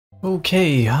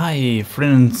Okay, hi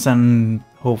friends and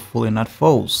hopefully not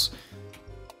foes.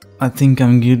 I think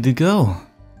I'm good to go.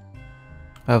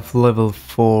 I have level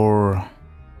 4.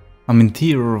 I'm in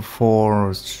tier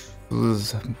 4.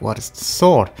 What is the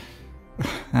sword?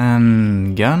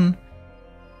 And gun,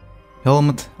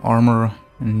 helmet, armor,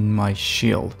 and my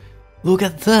shield. Look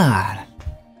at that!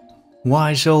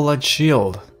 Why show like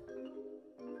shield?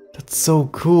 That's so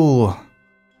cool.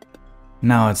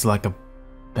 Now it's like a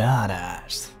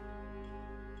badass.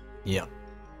 Yep.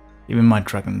 Even my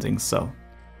dragon thinks so.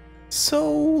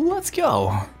 So let's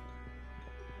go.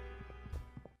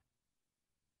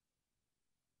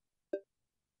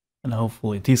 And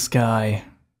hopefully this guy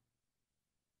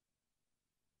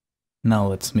now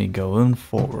lets me go on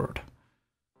forward.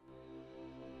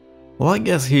 Well, I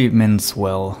guess he means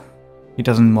well. He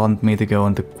doesn't want me to go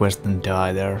on the quest and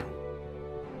die there.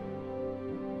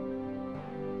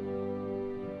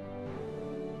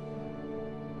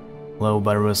 Hello,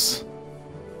 Virus.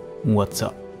 What's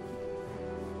up?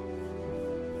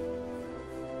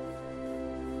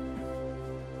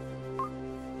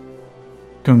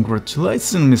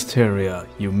 Congratulations, Mistheria.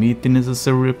 You meet the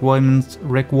necessary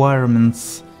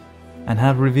requirements and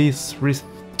have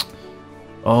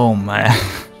Oh man.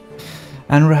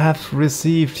 And have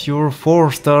received your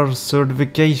 4-star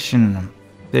certification.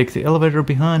 Take the elevator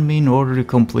behind me in order to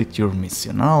complete your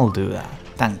mission. I'll do that.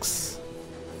 Thanks.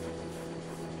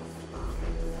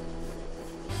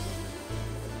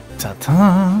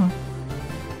 Ta-ta!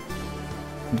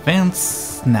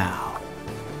 Advance now.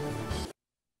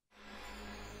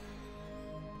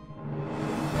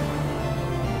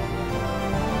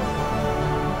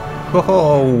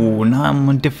 Oh, now I'm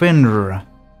a defender.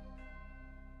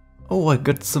 Oh, I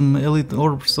got some elite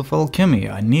orbs of alchemy.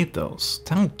 I need those.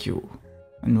 Thank you.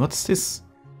 And what's this?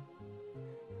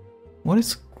 What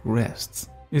is crest?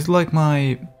 It's like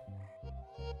my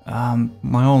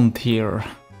own tier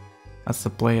as a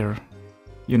player.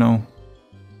 You know,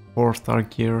 4-star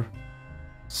gear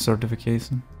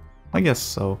certification. I guess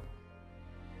so.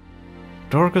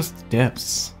 Darkest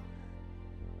depths.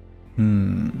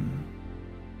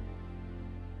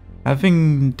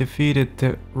 Having defeated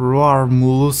the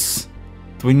Roarmulus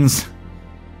twins.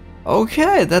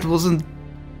 Okay, that wasn't...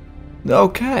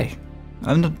 Okay.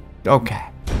 I'm not... Okay.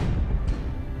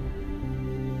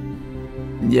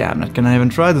 Yeah, I'm not gonna even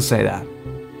try to say that.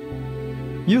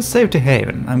 You saved the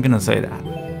haven, I'm gonna say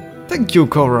that. Thank you,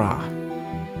 Korra.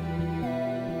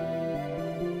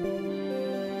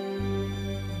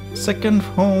 Second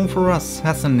home for us,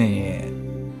 hasn't it?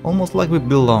 Almost like we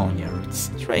belong here. It's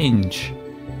strange.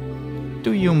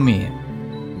 Do you mean?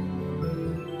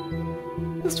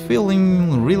 This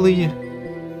feeling really...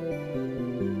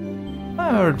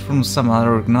 I heard from some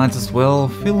other knights as well,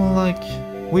 feeling like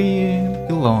we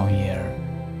belong here.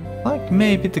 Like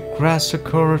maybe the crash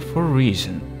occurred for a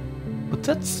reason. But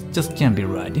that just can't be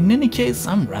right. In any case,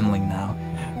 I'm rambling now.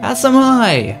 As am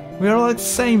I! We are like the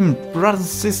same brothers,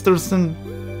 sisters and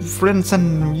friends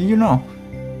and, you know.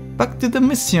 Back to the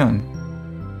mission.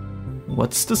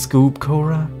 What's the scoop,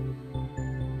 Korra?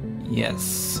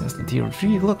 Yes, as the tier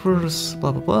 3 lockers,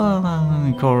 blah blah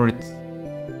blah, Korra.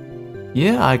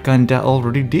 Yeah, I kinda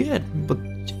already did, but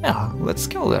yeah, let's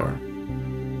go there.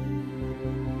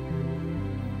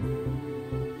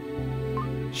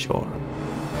 Sure.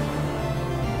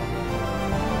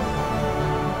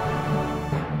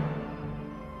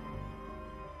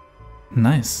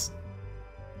 Nice.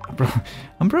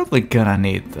 I'm probably gonna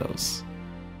need those.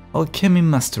 Alchemy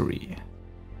Mastery.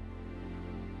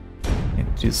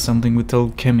 Do something with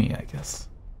alchemy, I guess.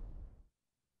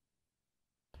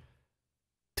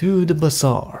 To the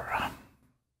bazaar.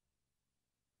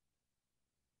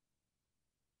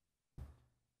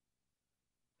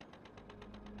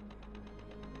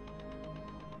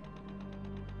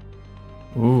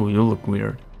 Ooh, you look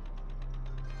weird.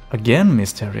 Again,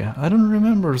 Mistheria. I don't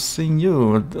remember seeing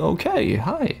you. Okay,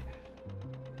 hi.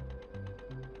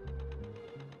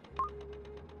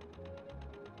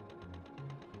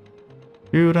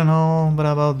 You don't know, but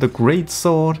about the great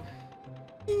sword?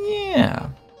 Yeah.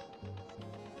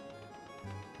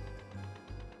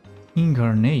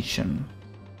 Incarnation.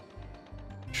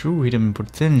 True hidden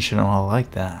potential, I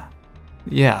like that.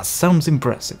 Yeah, sounds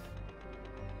impressive.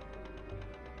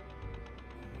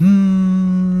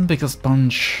 Biggest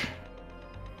punch.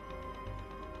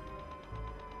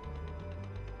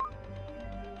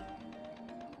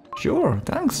 Sure,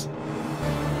 thanks.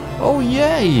 Oh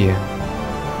yay!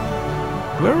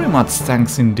 Very much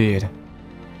thanks indeed.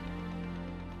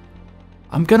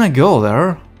 I'm gonna go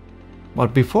there.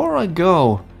 But before I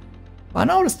go, I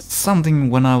noticed something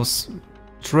when I was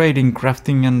trading,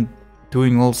 crafting and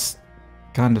doing all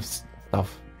kind of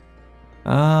stuff.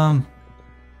 Not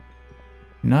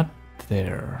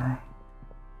there.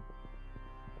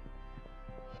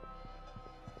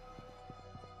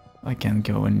 I can't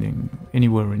go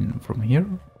anywhere from here.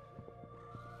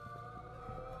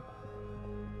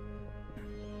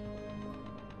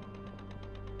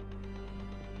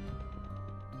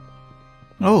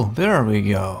 Oh, there we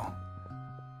go.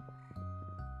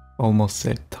 Almost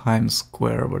said Times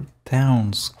Square, but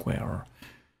Town Square.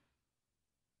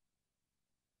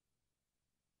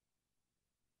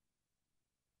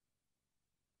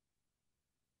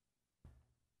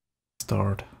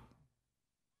 Start.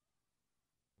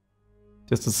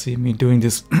 Just to see me doing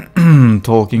this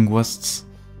talking quests.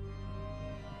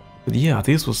 But yeah,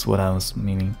 this was what I was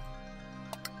meaning.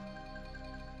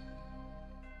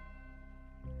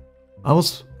 I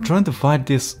was trying to fight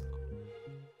this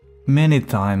many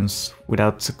times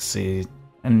without succeed,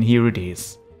 and here it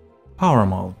is. Power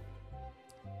mode.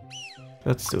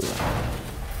 Let's do that.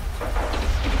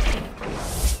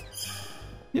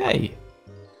 Yay!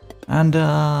 And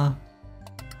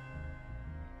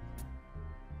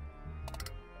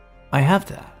I have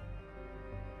that.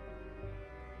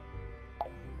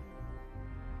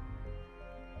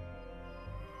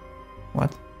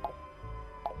 What?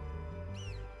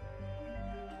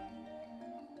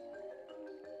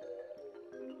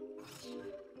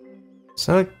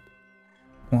 Select.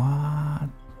 What?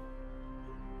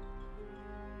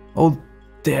 Oh,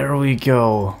 there we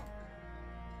go.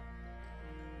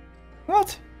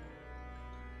 What?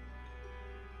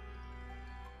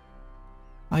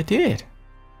 I did.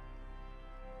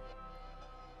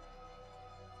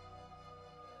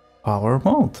 Power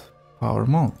mode. Power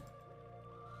mode.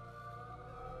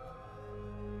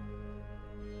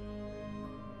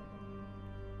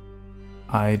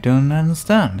 I don't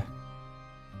understand.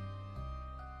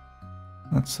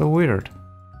 That's so weird.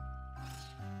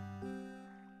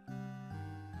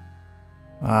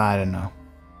 I don't know.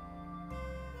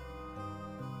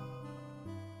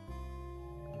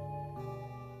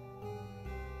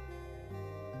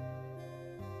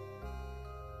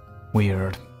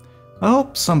 Weird. I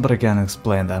hope somebody can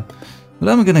explain that. But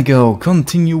I'm gonna go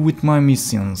continue with my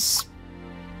missions.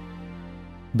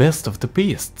 Best of the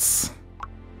beasts.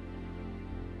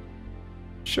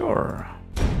 Sure.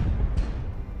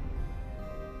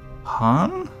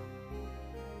 Huh?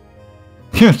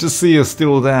 Good to see you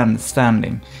still then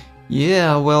standing.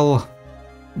 Yeah, well,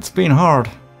 it's been hard.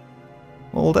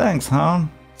 Well, thanks, huh?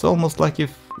 It's almost like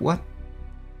if... what?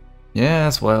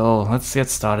 Yes, well, let's get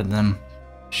started then.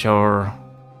 Sure.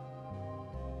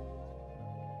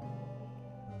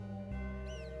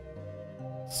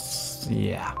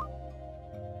 Yeah.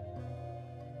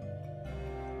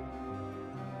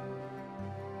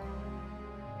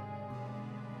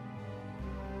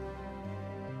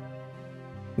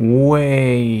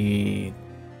 Wait.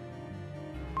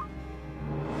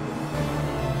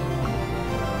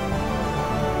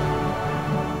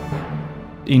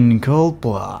 In cold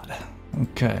blood.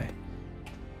 Okay.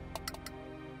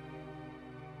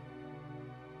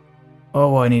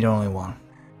 Oh, I need only one.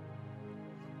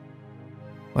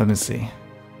 Let me see.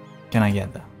 Can I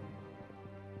get that?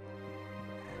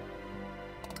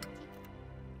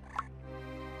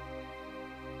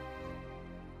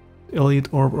 Elite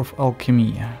Orb of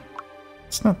Alchemy.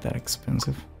 It's not that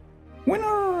expensive.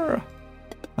 Winner!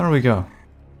 There we go.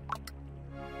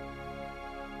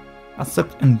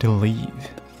 Accept and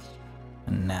delete.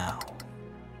 And now.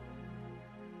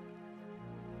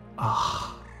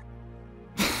 Ah.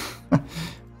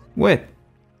 Wait.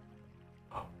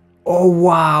 Oh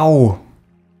wow!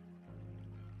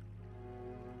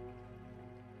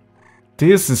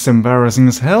 This is embarrassing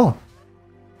as hell.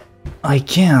 I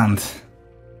can't.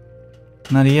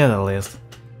 Not yet, at least.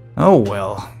 Oh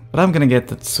well, but I'm gonna get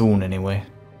that soon anyway.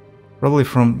 Probably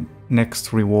from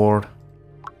next reward.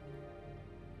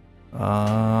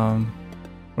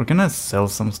 Or can I sell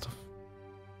some stuff?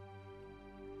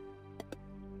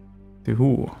 To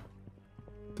who?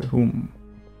 To whom?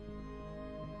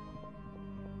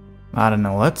 I don't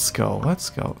know, let's go, let's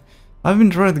go. I've been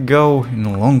trying to go in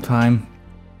a long time.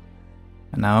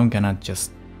 And now I'm gonna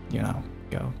just, you know,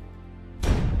 go.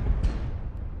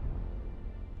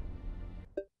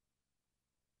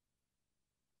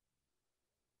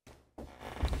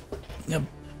 Yep.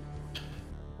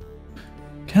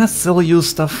 Can I sell you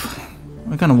stuff?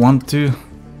 I kinda want to.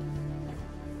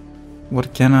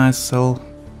 What can I sell?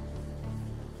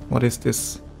 What is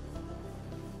this?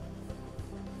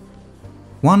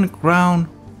 1 crown?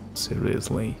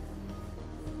 Seriously?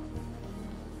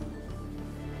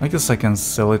 I guess I can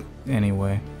sell it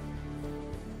anyway.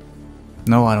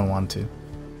 No, I don't want to.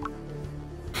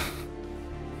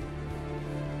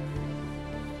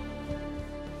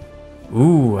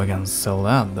 Ooh, I can sell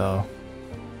that though.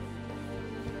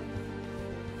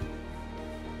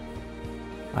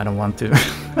 I don't want to.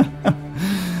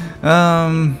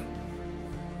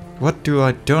 What do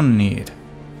I don't need?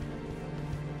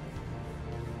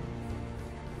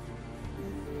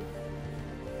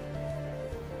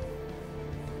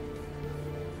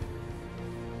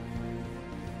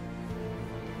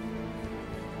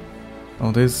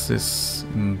 Oh, this is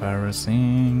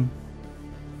embarrassing.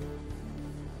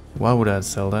 Why would I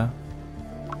sell that?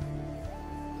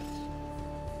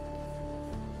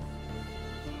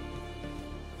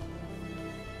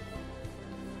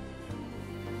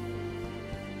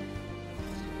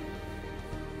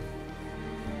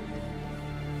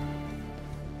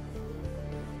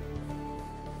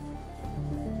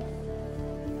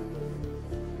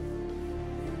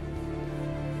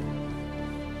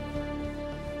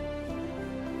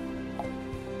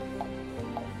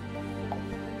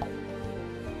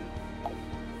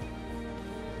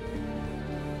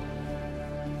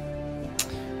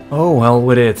 Oh, well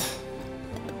with it.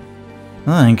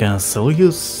 I ain't gonna sell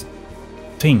you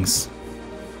things.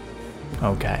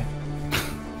 Okay.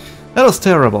 That was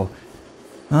terrible.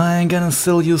 I ain't gonna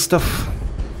sell you stuff.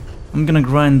 I'm gonna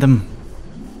grind them.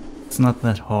 It's not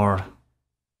that hard.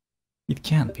 It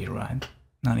can't be right.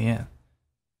 Not yet.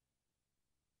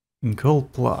 In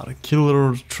cold blood,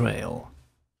 killer trail.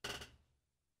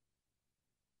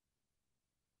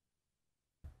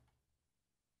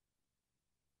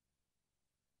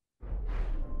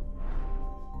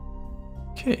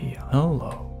 Okay,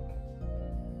 hello.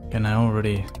 Can I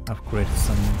already upgrade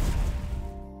some?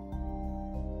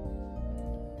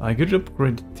 I could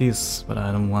upgrade this, but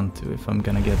I don't want to if I'm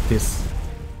gonna get this.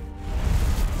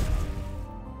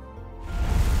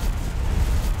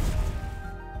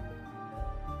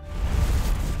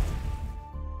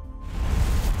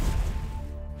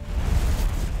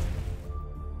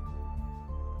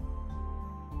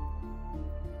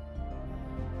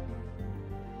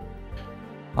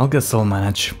 I'll guess I'll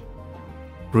manage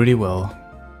pretty well.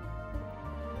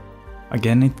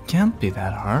 Again, it can't be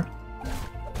that hard.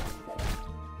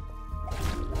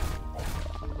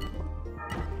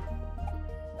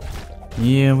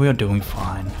 Yeah, we are doing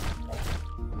fine.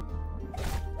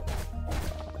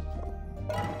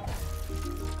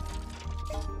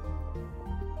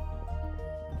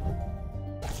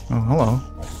 Oh, hello.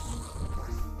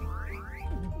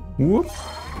 Whoop.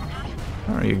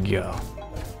 There you go.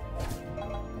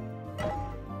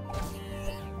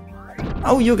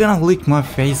 Oh, you're gonna lick my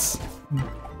face.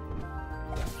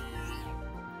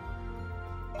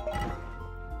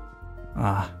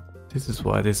 Ah, this is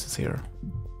why this is here.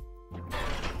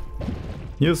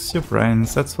 Use your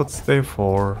brains, that's what they're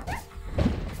for.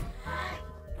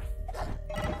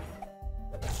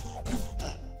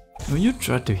 Oh, you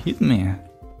tried to hit me.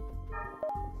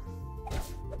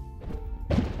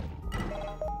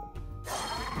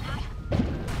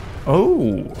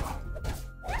 Oh!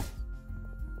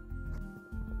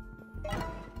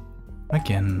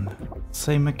 Again,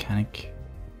 same mechanic.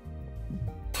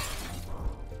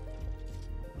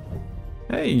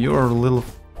 Hey, you're a little...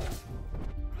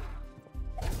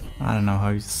 I don't know how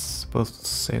you're supposed to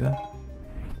say that.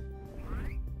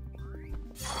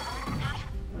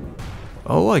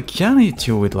 Oh, I can hit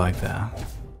you with like that.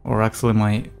 Or actually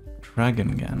my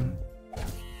dragon again.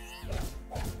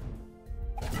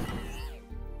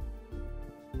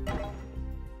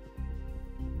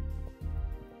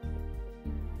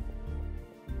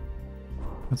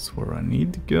 That's where I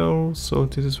need to go, so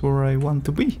this is where I want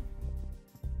to be.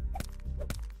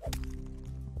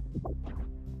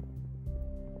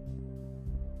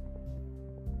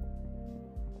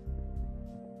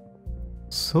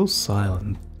 So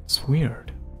silent, it's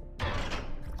weird.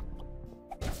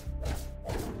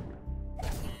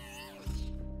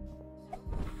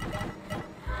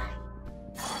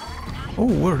 Oh,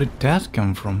 where did that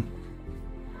come from?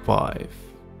 5.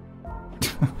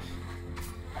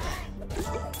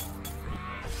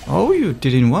 Oh, you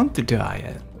didn't want to die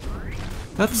yet.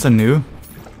 That's a new.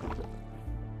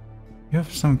 You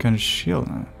have some kind of shield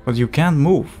now, but you can't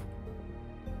move.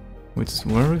 Which is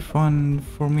very fun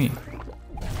for me.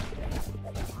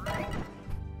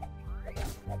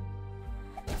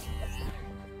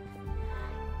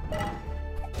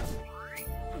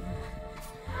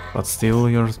 But still,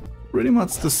 you're pretty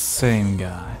much the same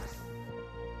guy.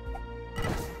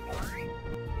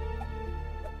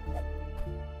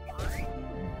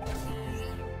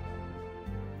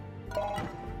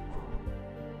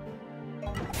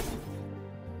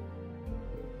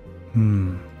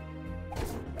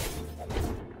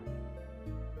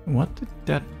 What did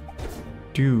that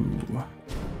do?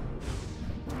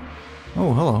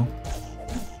 Oh, hello.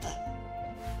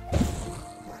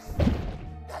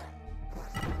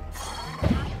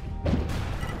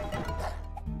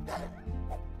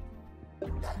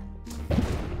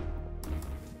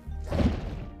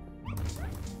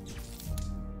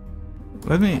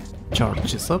 Let me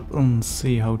charge this up and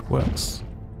see how it works.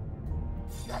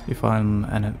 If I'm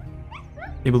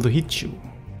able to hit you.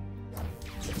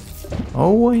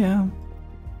 Oh yeah.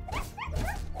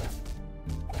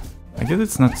 I guess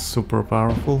it's not super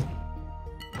powerful.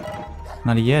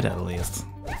 Not yet, at least.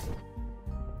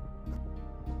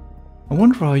 I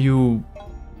wonder how you,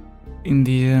 in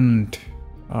the end,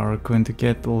 are going to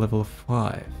get to level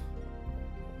 5.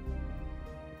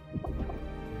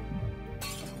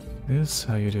 This is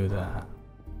how you do that.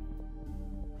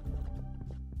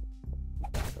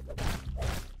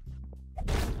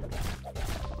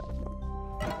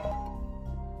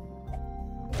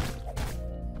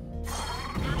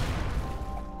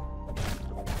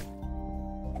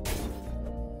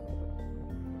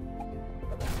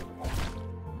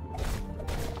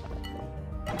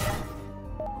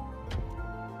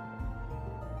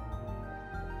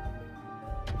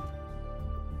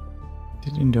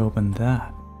 Didn't open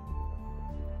that.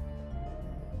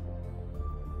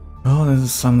 Oh, this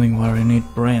is something where you need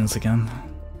brains again.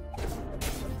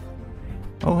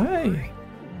 Oh hey!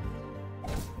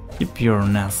 Keep your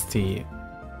nasty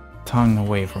tongue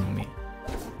away from me.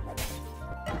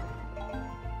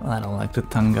 I don't like the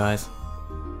tongue, guys.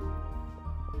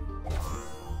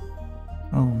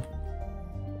 Oh.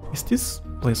 Is this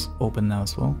place open now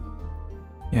as well?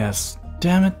 Yes.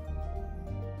 Damn it!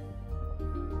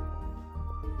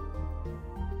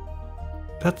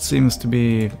 That seems to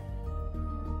be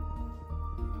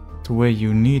the way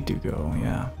you need to go,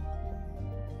 yeah.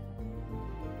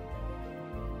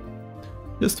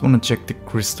 Just wanna check the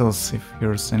crystals if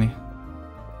there's any.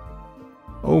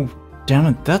 Oh, damn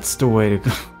it, that's the way to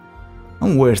go.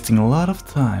 I'm wasting a lot of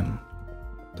time.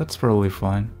 That's probably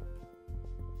fine.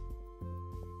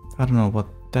 I don't know what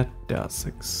that does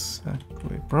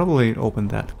exactly. Probably open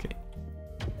that gate.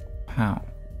 How?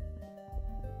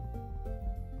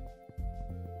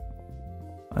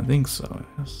 I think so,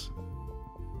 yes.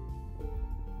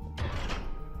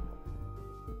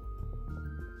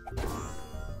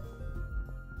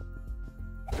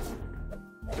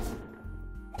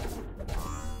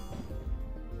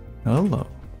 Hello.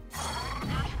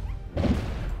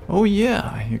 Oh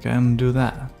yeah, you can do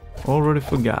that. Already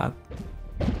forgot.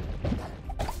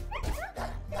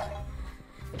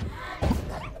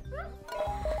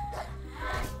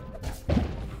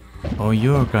 Oh,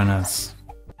 you're gonna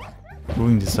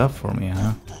screwing this up for me,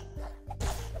 huh?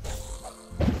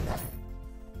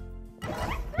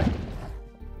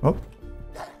 Oh.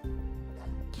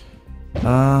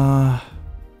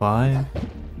 5.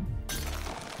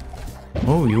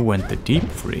 Oh, you went the deep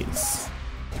freeze.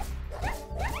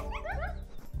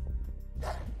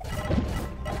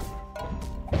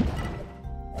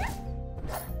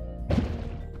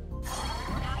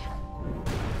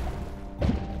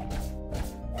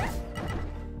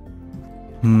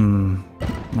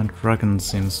 My dragon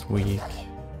seems weak.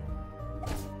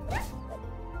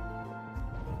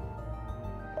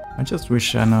 I just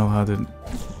wish I know how to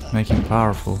make him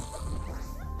powerful.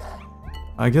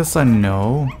 I guess I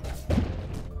know,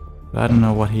 but I don't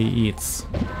know what he eats.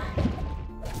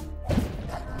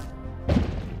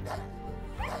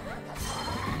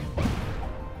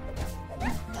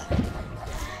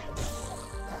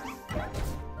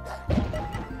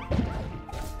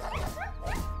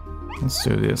 Let's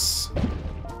do this.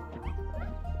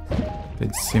 They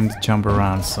seem to jump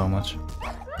around so much.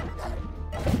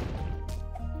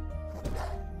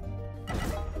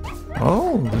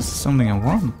 Oh, this is something I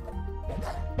want.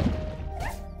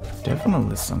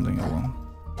 Definitely something I want.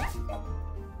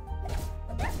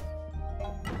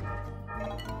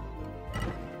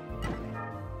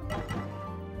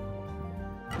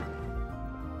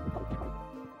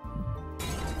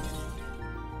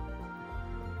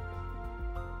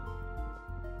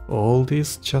 All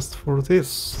this just for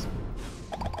this.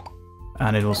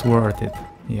 And it was worth it.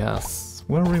 Yes,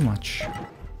 very much.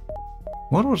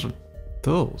 What was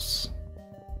those?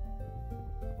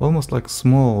 Almost like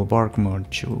small bark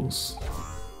modules.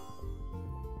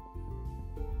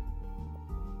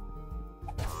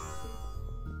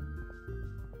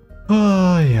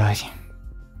 Ay, ay.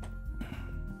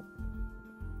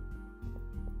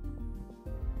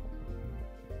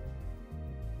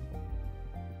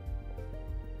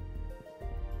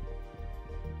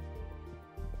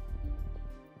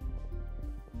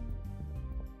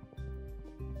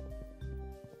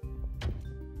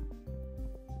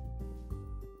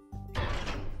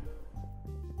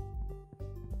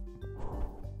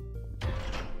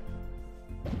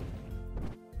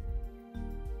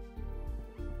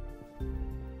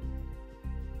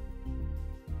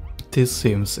 This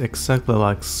seems exactly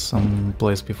like some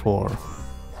place before.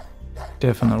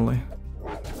 Definitely.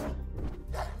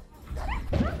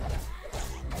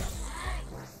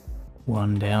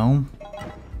 One down.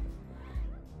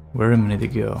 Very many to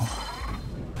go.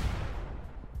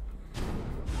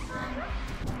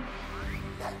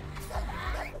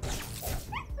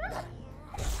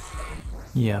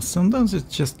 Yeah, sometimes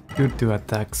it's just good to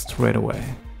attack straight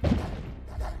away.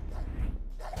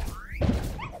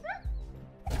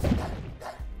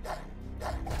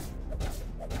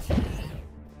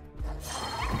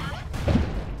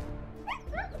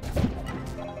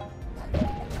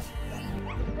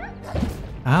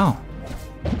 Ow!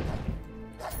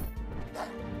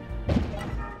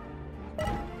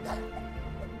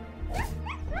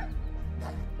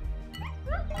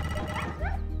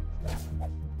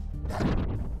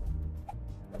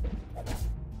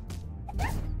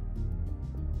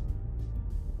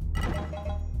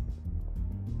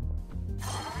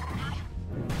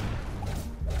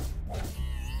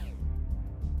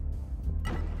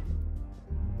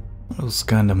 That was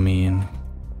kinda mean.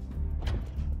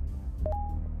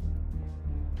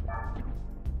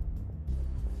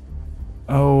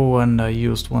 Oh, and I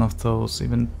used one of those,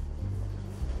 even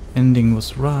ending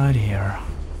was right here.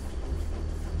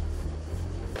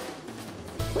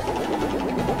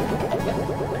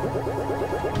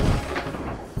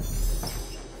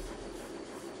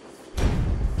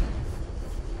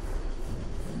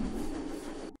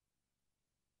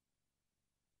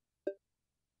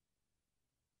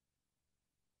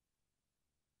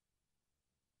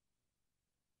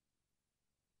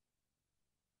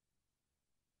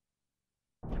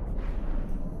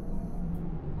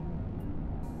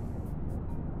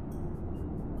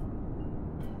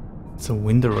 It's a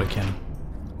winter again.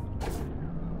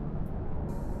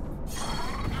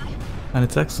 And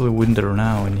it's actually winter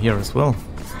now in here as well.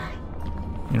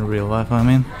 In real life, I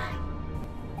mean.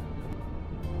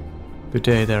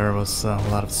 Today there was a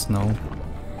lot of snow.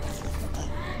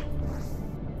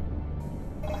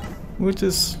 Which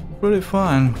is pretty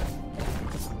fine.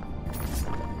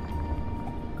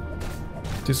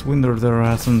 This winter there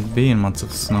hasn't been much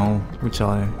of snow, which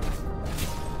I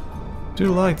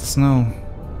do like the snow.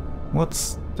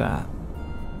 What's that?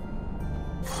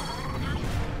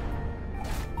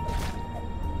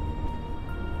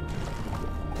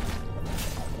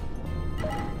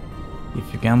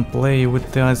 If you can play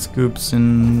with the ice cubes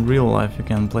in real life, you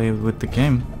can play with the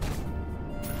game.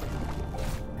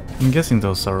 I'm guessing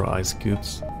those are ice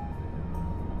cubes.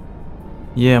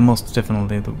 Yeah, most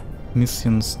definitely. The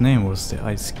mission's name was the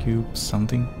ice cube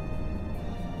something.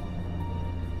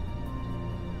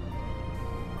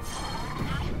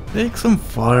 Take some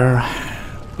fire.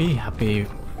 Be happy.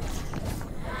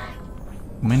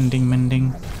 Mending,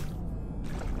 mending.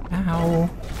 Ow.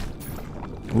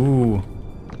 Ooh.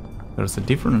 There's a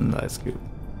different ice cube.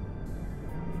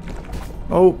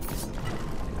 Oh.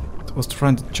 I was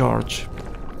trying to charge.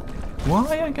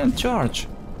 Why I can't charge?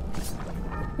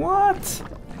 What?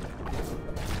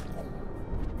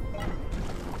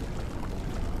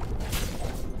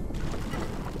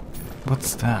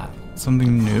 What's that?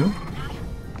 Something new?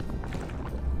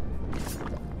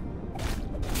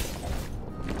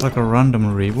 Like a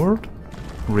random reward?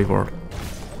 Reward.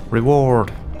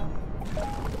 Reward!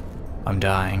 I'm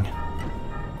dying.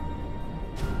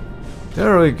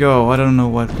 There we go, I don't know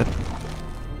what that...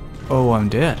 Oh, I'm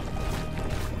dead.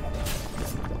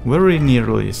 Very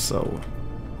nearly so.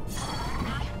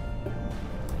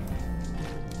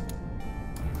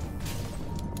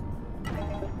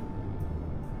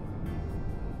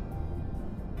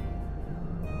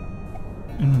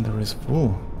 Inventory is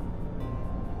full.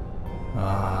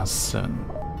 Ah, son.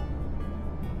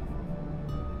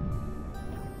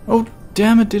 Oh,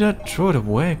 damn it, did I throw it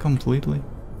away completely?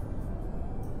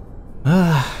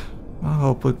 Ah, I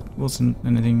hope it wasn't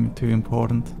anything too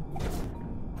important.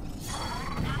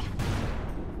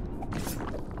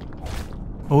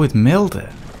 Oh, it melted.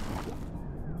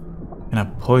 Can I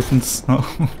poison snow?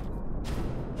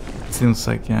 Seems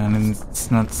I can, and it's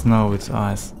not snow, it's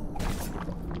ice.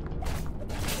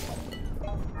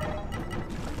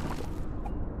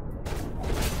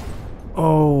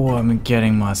 Oh, I'm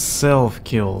getting myself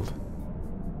killed.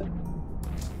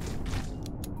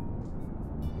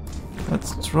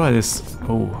 Let's try this.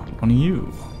 Oh, on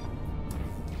you.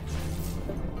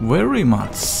 Very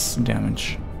much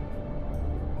damage.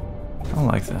 I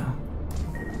like that.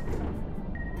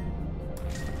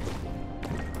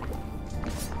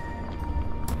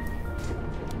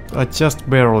 I just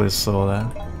barely saw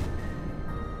that.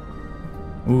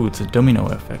 Ooh, it's a domino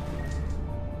effect.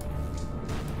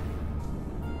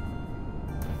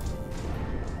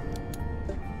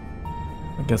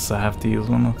 I guess I have to use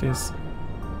one of these.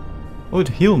 Oh, it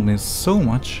healed me so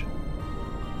much.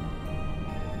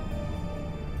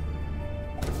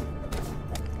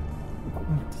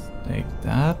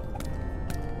 that.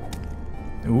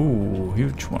 Ooh,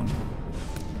 huge one.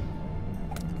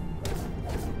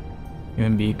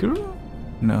 Even bigger?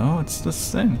 No, it's the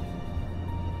same.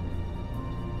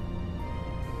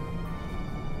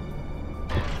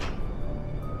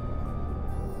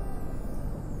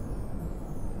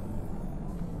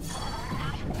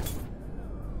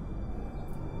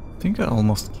 I think I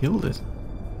almost killed it.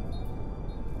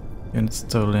 And it's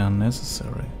totally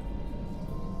unnecessary.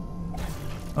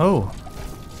 Oh!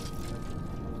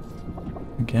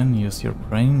 Again, use your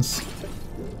brains.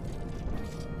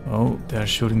 Oh, they're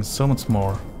shooting so much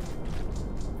more.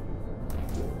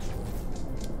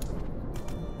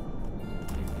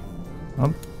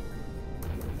 Up.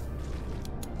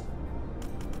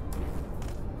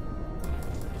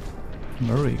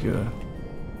 Very good.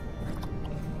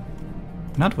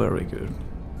 Not very good.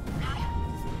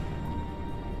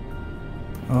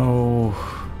 Oh.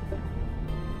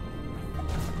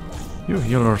 You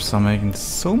healers are making it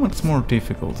so much more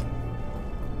difficult.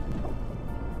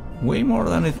 Way more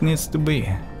than it needs to be.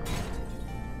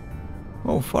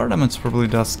 Oh, fire damage probably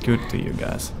does good to you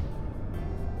guys.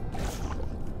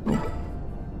 Oh.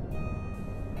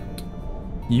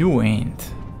 You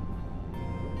ain't.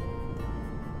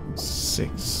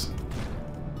 6.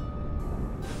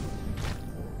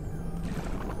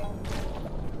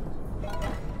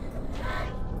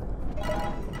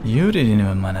 You didn't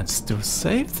even manage to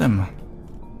save them.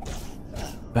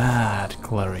 Bad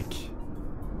cleric.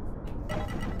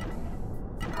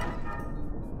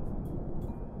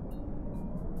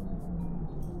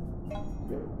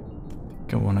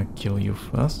 I wanna kill you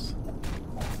first.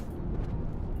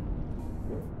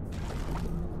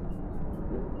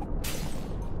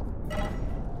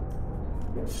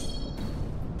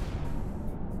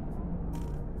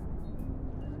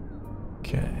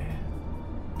 Okay.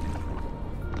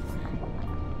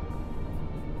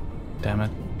 Damn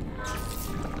it.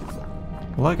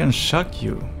 Well, I can shock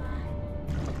you.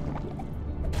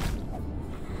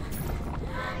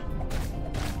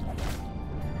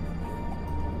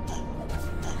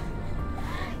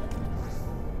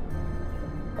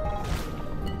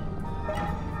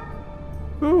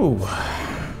 Ooh.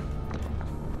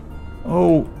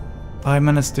 Oh, I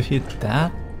managed to hit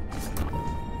that?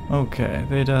 Okay,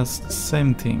 they does the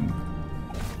same thing.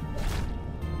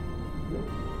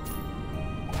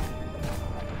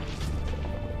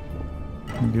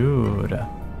 Good.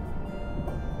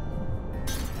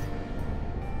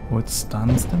 What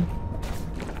stuns them?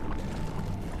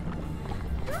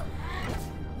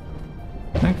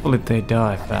 Thankfully they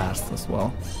die fast as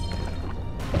well.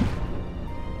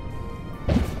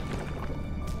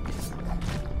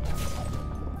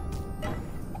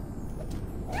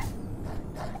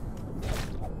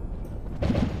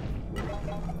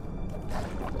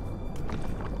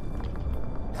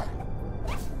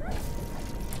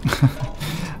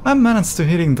 I managed to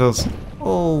hitting those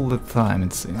all the time,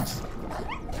 it seems.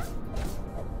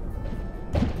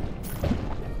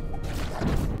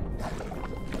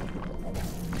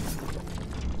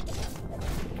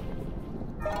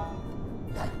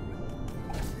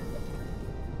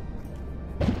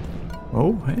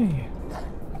 Oh, hey.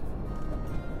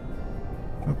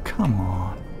 Oh, come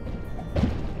on.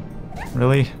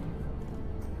 Really?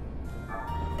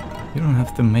 You don't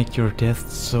have to make your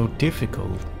death so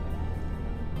difficult.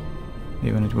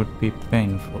 Even it would be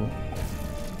painful.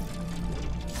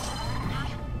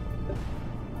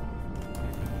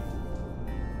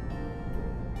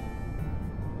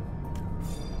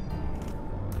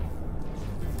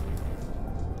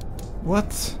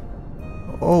 What?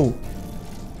 Oh,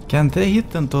 can they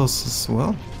hit on those as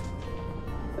well?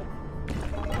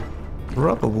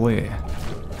 Probably.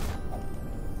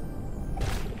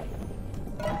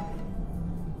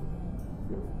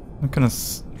 I'm gonna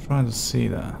try to see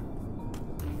that.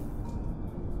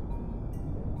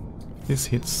 This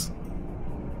hits.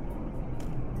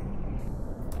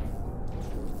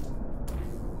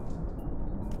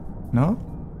 No?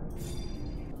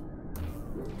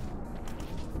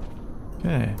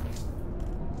 Okay.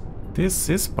 This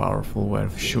is powerful way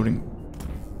of shooting.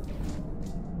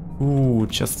 Ooh,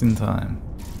 just in time.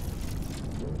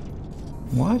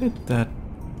 Why did that...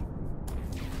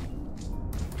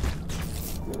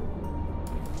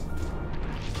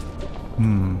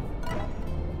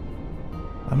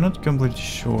 I'm not completely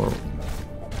sure.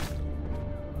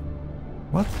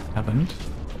 What happened?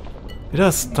 Did I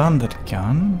stun that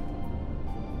gun?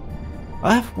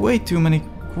 I have way too many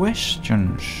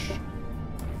questions.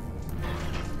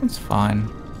 It's fine.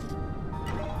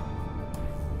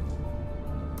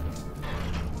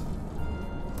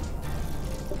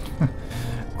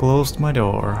 Closed my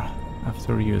door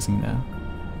after using that.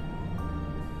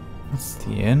 It's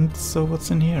the end, so what's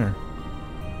in here?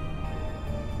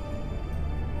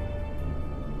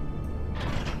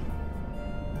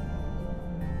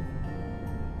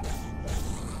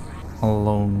 A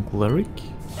lone cleric?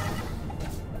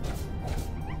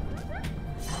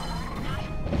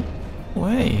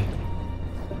 Wait.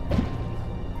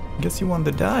 Guess you want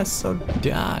to die, so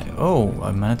die. Oh,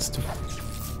 I managed to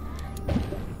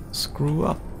screw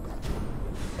up.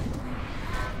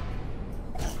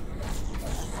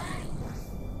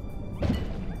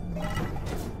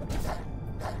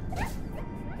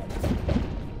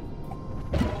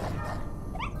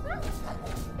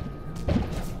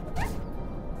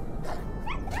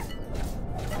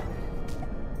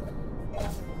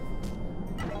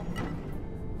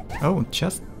 Oh,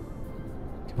 just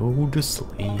go to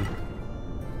sleep.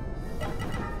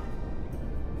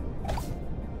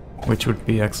 Which would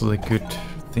be actually a good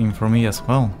thing for me as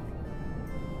well.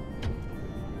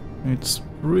 It's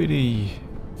pretty...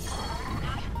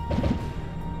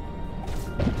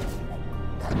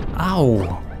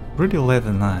 Ow! Pretty late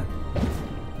at night.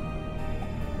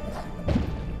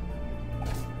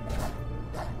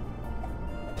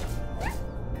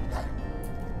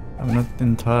 I'm not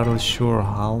entirely sure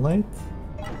how late.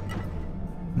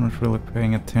 I'm not really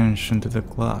paying attention to the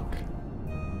clock.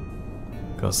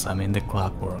 Because, I mean, the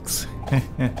clock works.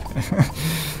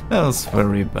 That was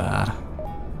very bad.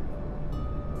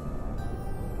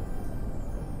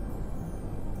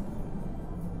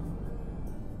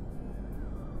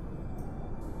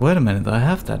 Wait a minute, I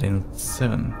have that in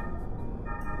 7.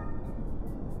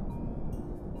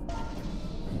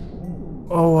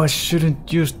 Oh, I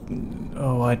shouldn't use...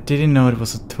 Oh, I didn't know it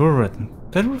was a turret.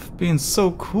 That would have been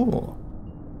so cool.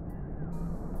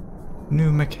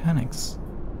 New mechanics.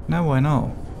 Now I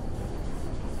know.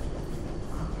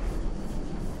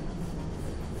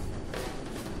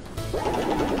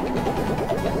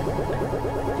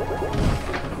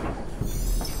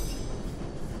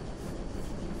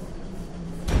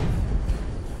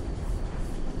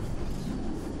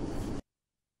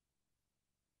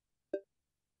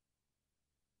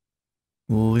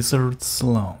 Lizard's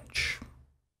Lounge.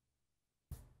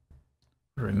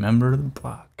 Remember the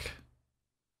block.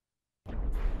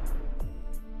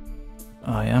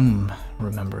 I am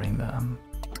remembering them.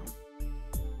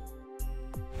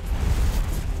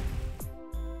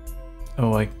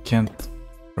 Oh, I can't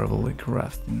probably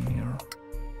craft in here.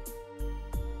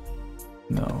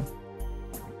 No.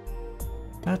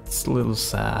 That's a little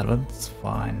sad, but it's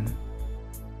fine.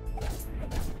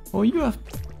 Oh, you have...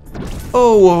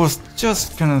 Oh, I was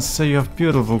just gonna say you have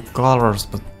beautiful colors,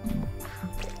 but...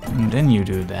 And then you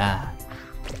do that.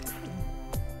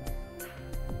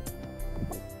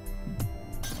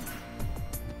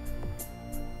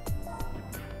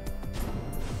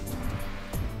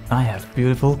 I have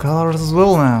beautiful colors as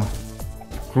well now.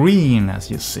 Green,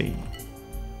 as you see.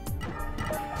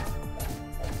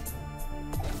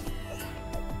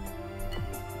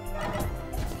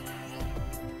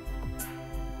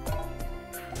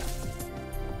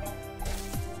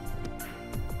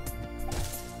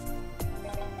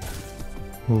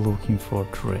 Looking for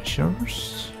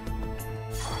treasures.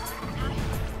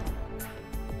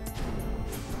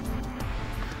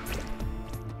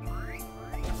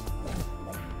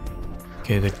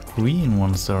 Okay, the green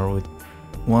ones are with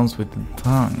ones with the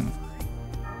tongue.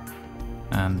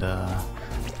 And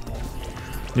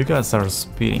you guys are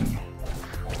speeding.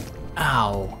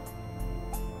 Ow!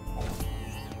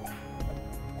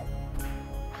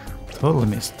 Totally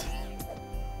missed.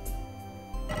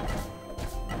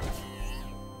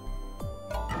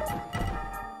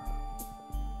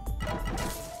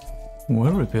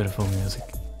 Very beautiful music.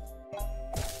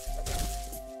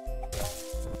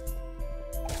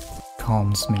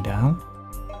 Calms me down.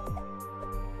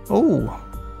 Oh!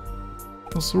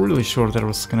 I was really sure there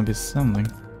was gonna be something.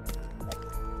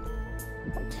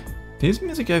 This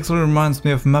music actually reminds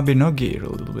me of Mabinogi a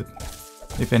little bit.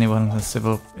 If anyone has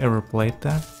ever played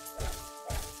that.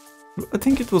 I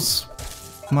think it was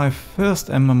my first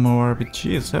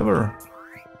MMORPGs ever.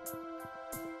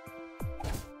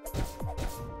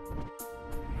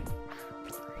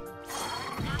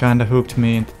 Kinda hooked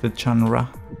me into the genre.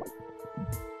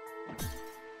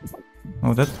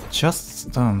 Oh, that just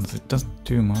stuns, it doesn't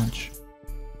do much.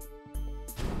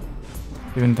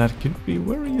 Even that could be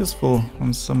very useful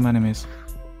on some enemies.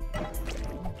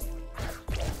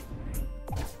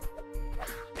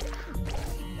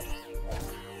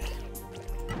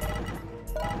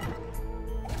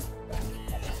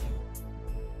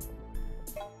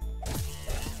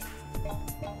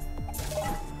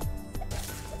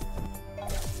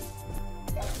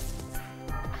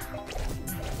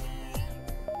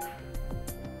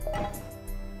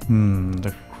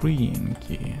 The green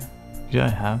key. Did I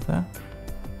have that?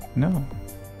 No.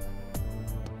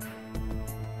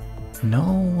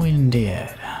 No,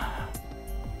 indeed.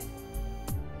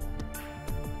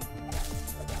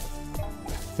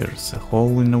 There's a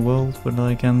hole in the world, but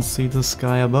I can see the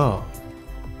sky above.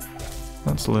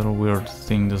 That's a little weird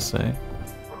thing to say.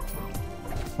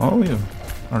 Oh, you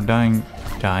are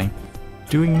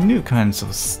doing new kinds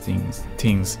of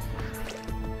things.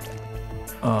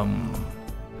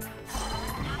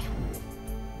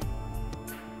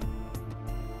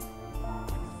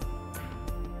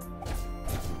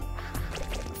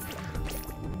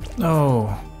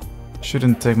 Oh,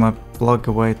 shouldn't take my block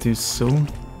away too soon.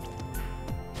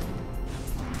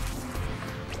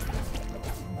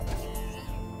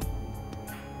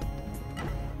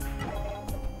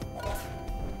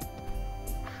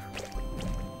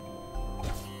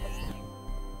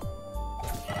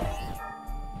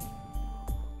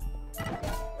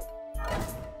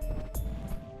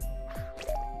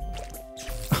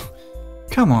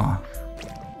 Come on.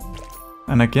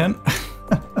 And again?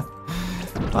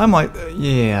 I might...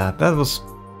 yeah, that was...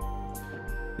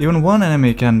 even one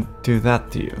enemy can do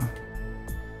that to you.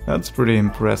 That's pretty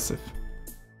impressive.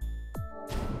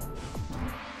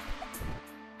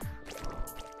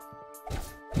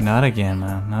 Not again,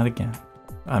 man. Not again.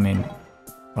 I mean,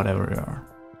 whatever you are.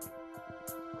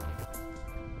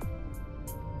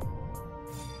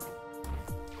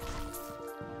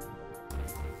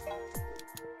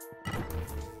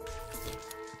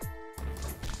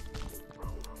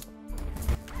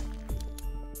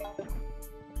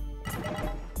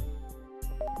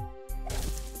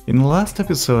 In the last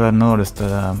episode I noticed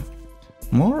that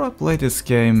more I play this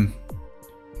game,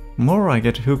 more I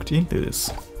get hooked into this.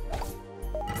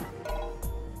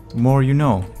 The more you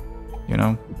know.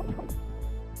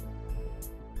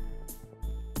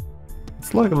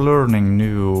 It's like learning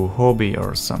new hobby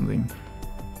or something.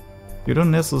 You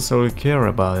don't necessarily care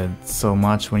about it so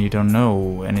much when you don't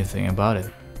know anything about it.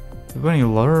 But when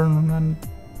you learn and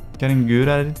getting good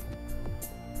at it,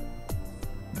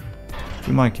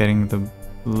 you might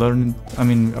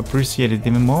appreciate it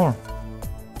even more.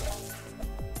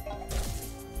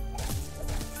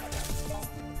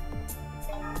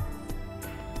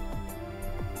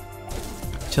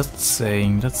 Just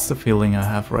saying, that's the feeling I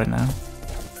have right now.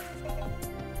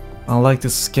 I like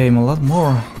this game a lot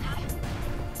more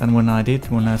than when I did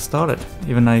when I started.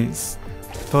 Even I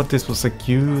thought this was a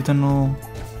cute and all.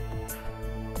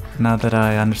 Now that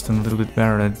I understand a little bit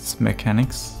better its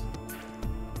mechanics.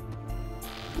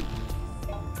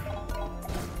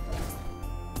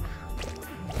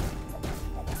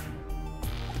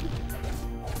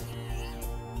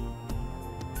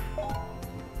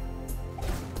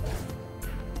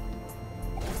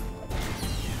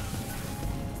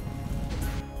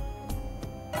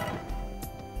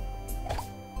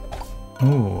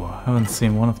 Oh, I haven't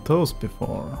seen one of those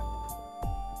before.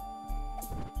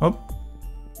 Oh,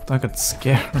 I got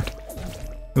scared.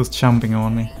 He was jumping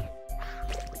on me.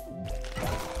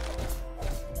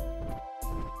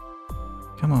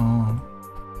 Come on.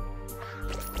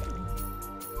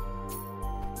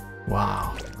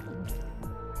 Wow.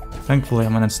 Thankfully I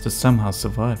managed to somehow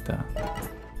survive that.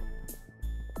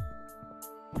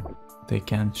 They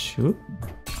can't shoot?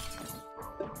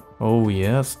 Oh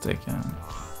yes, they can.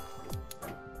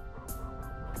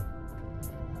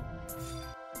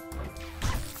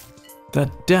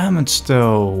 That damage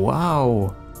though,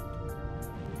 wow!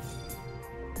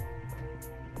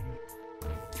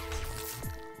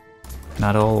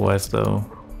 Not always though.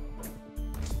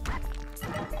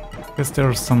 Guess there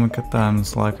are some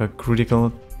times like a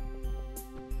critical...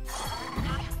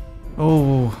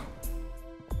 Oh!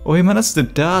 Oh, he managed to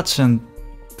dodge and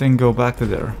then go back to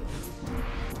there.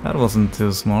 That wasn't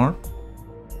too smart.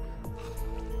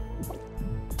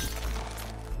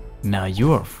 Now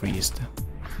you are freezed.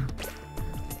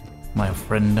 My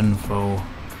friend and foe.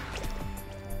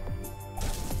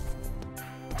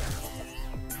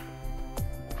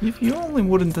 If you only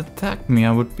wouldn't attack me,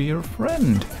 I would be your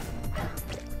friend.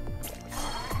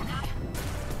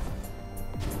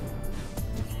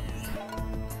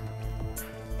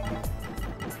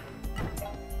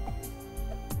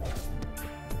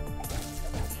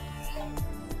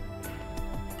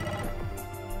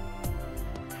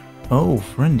 Oh,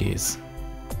 friendies.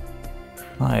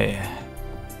 Hi.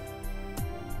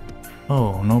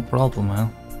 Oh, no problem,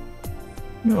 man.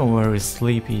 You're very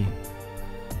sleepy.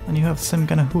 And you have the same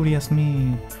kind of hoodie as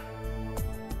me.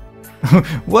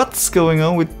 What's going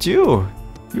on with you?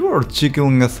 You are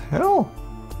jiggling as hell.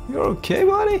 You're okay,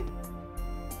 buddy?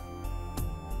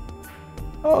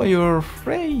 Oh, you're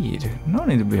afraid. No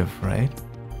need to be afraid.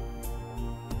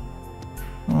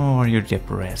 Oh, are you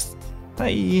depressed?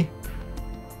 Hey!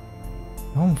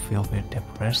 Don't feel a bit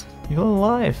depressed. You're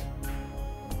alive.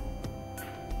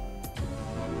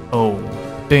 Oh,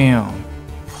 damn.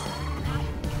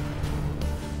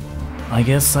 I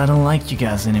guess I don't like you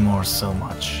guys anymore so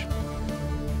much.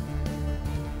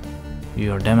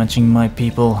 You're damaging my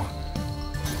people.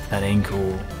 That ain't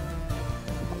cool.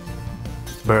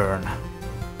 Burn.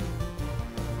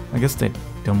 I guess they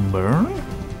don't burn?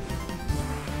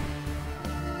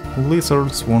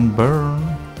 Lizards won't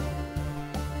burn.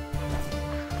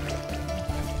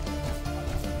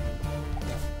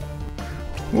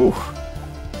 Ooh.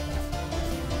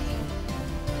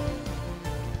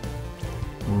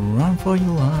 Run for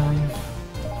your life.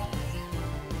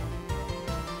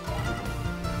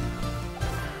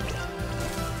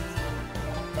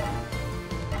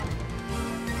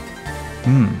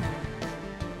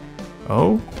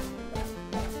 Oh?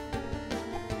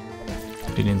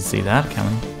 Didn't see that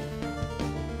coming.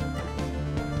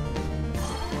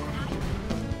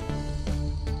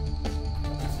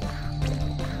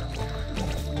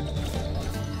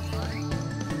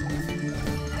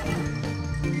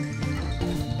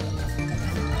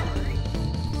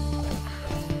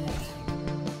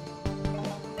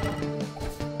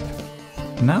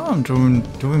 Now I'm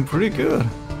doing pretty good.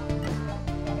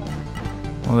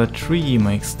 Well, the tree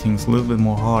makes things a little bit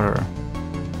more harder.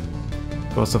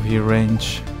 Because of his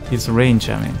range,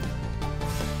 I mean.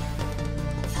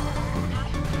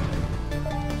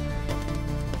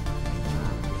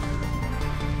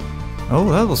 Oh,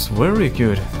 that was very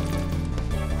good.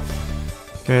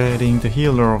 Getting the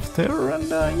healer of terror and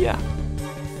yeah.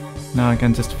 Now I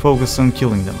can just focus on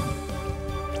killing them.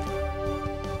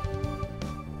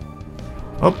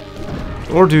 Oh,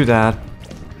 or do that.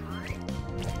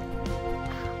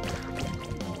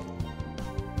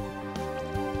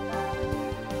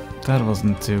 That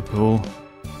wasn't too cool.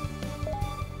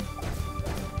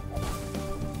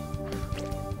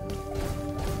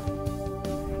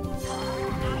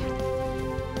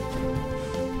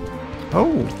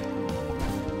 Oh!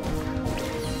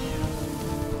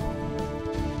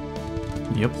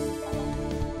 Yep.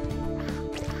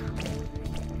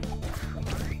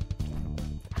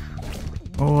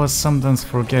 Oh, I sometimes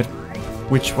forget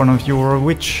which one of you are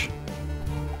which.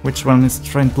 Which one is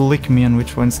trying to lick me and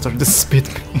which one started to spit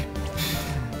me.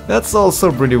 That's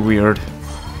also pretty weird.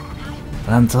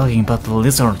 I'm talking about the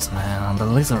lizards, man, the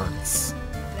lizards.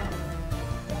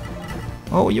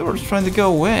 Oh, you're trying to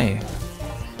go away.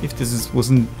 If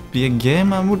wasn't be a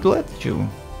game, I would let you.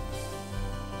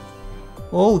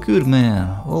 All good,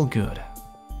 man, all good.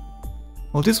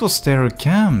 Oh, this was their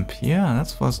camp. Yeah,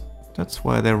 that's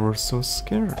why they were so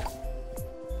scared.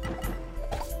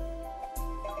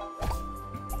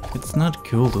 It's not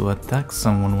cool to attack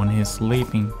someone when he's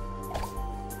sleeping.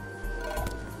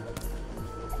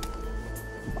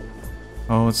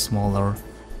 Oh, it's smaller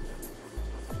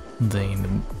than the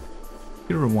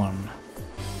bigger one.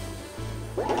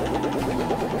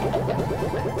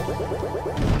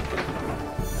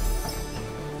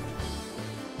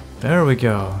 There we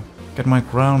go. Got my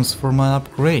crowns for my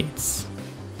upgrades.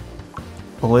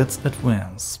 Let's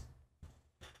advance.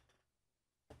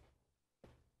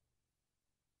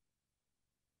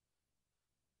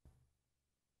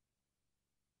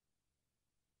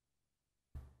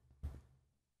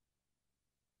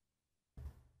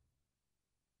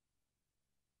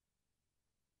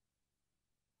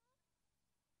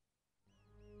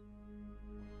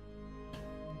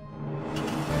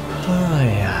 Ah,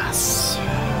 yes.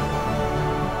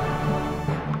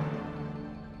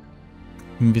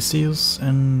 Vicious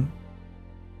and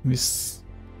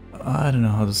I don't know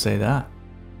how to say that.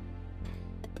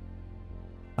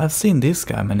 I've seen this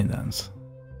guy many times.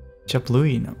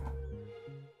 Chapluino.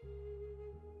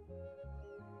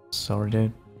 Sorry,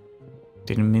 dude.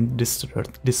 Didn't mean to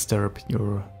disturb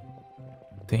your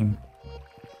thing.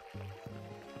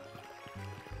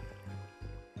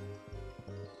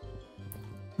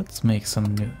 Let's make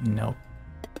some new. No.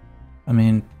 I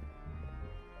mean.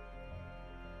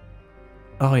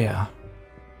 Oh, yeah.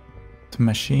 The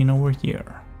machine over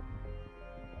here.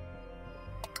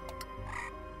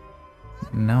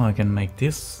 Now I can make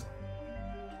this.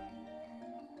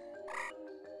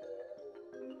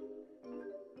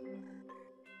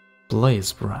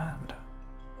 Blaze brand.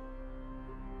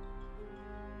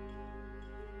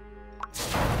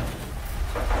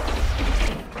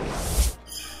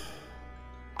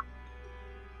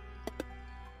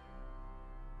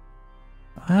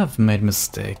 I have made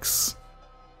mistakes.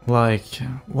 Like,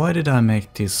 why did I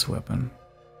make this weapon?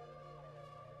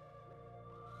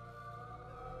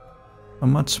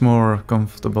 I'm much more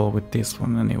comfortable with this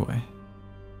one anyway.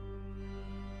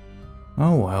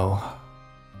 Oh well.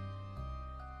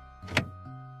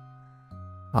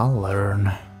 I'll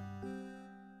learn.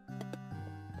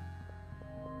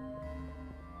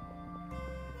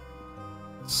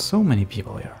 So many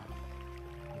people here.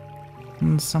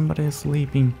 And somebody is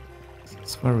sleeping.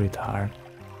 It's very tired.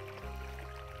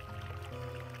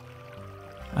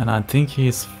 And I think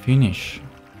he's Finnish.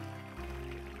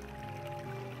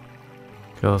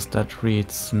 Because that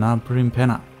reads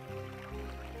Nabrimpena.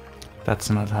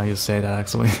 That's not how you say that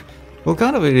actually. Well,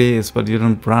 kind of it is, but you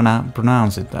don't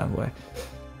pronounce it that way.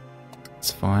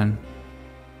 It's fine.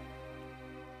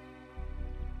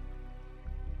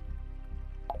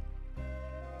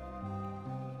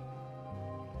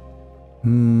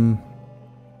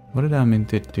 What did I mean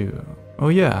to do? Oh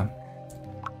yeah.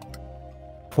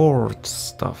 Port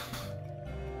stuff.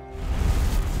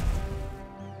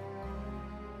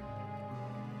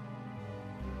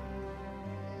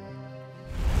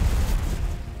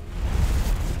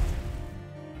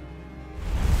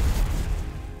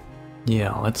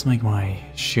 Yeah, let's make my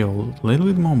shield a little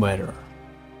bit more better.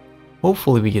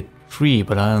 Hopefully we get 3,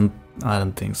 but I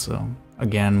don't think so.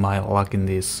 Again, my luck in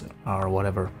this or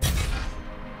whatever.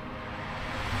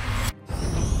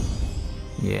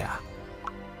 Yeah.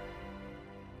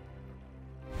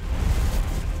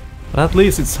 But at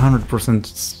least it's 100%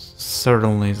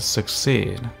 certainly to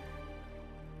succeed.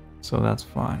 So that's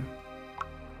fine.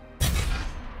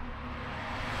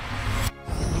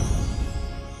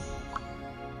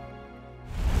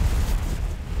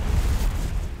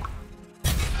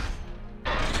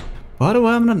 By the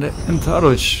way, I'm not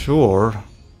entirely sure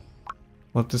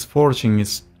what this forging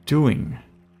is doing.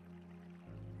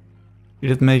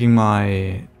 Is it making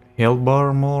my health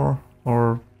bar more,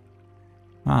 or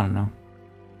I don't know.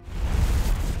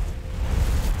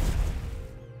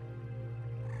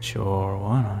 Sure,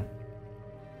 why not?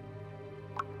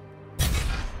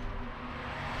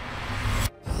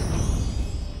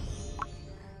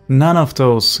 None of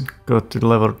those got to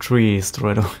level 3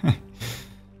 straight away.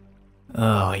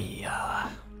 Oh yeah.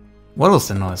 What was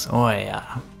the noise? Oh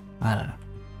yeah. I don't know.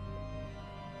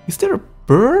 Is there a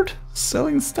bird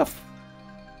selling stuff?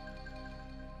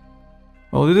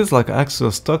 Oh, it is like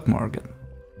actual stock market.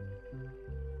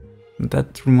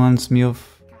 That reminds me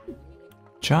of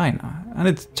China. And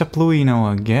it's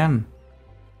Chapluino again.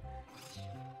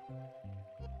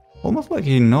 Almost like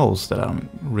he knows that I'm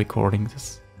recording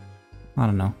this. I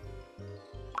don't know.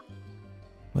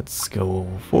 Let's go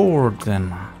forward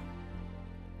then.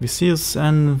 Vicious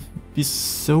and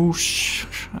Visosh,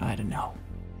 I don't know.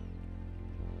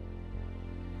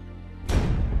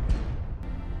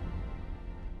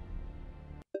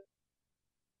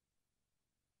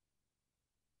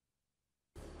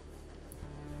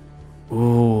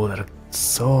 Ooh, that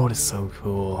sword is so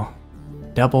cool.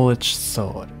 Double-edged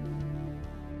sword.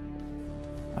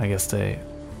 I guess they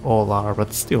all are,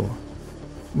 but still.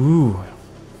 Ooh.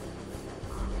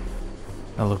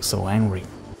 That looks so angry.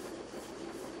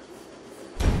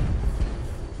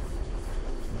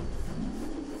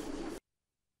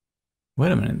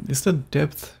 Wait a minute, is the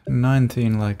depth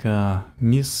 19 like a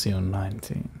mission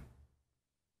 19?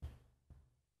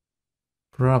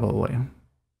 Probably.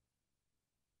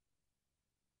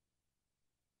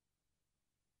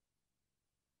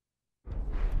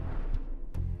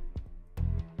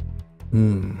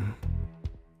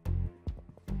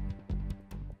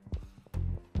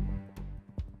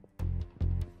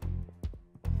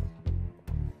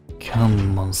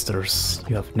 Come, monsters,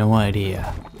 you have no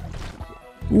idea.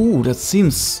 Ooh, that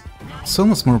seems so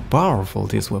much more powerful,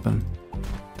 this weapon,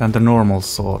 than the normal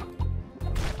sword.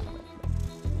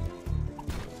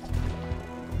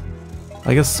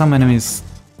 I guess some enemies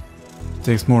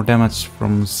takes more damage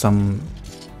from some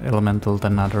elemental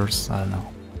than others, I don't know.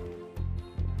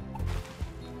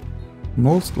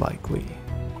 Most likely.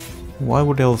 Why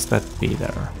would else that be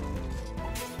there?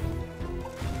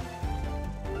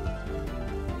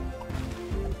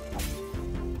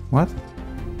 What?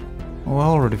 Oh, I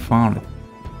already found it.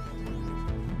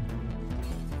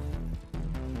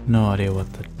 No idea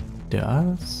what that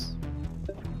does.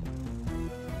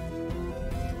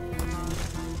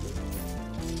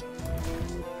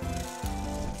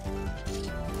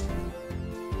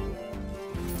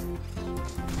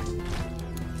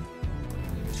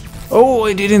 Oh,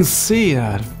 I didn't see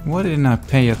that. Why didn't I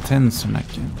pay attention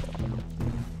again?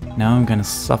 Now I'm gonna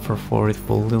suffer for it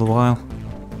for a little while.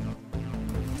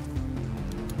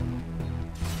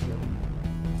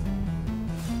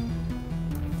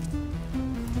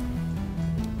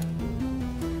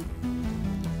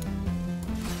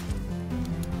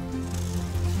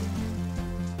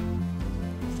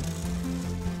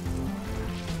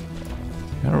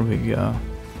 There we go.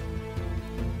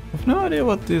 have no idea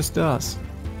what this does.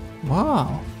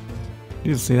 Wow.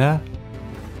 You see that?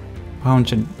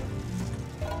 Punching.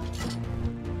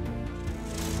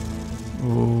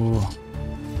 Oh.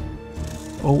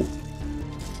 Oh.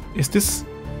 Is this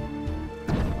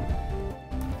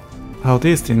how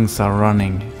these things are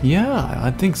running? Yeah, I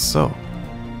think so.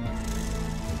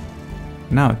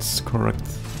 Now it's correct.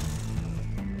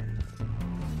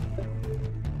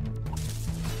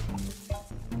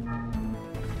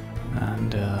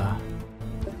 And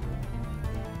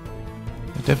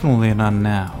definitely not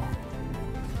now.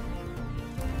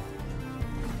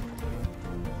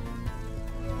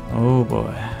 Oh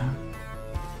boy.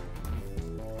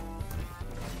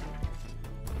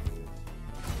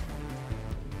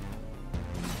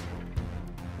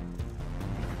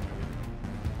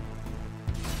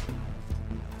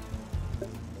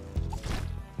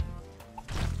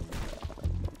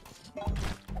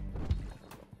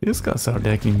 These guys are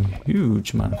taking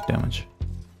huge amount of damage.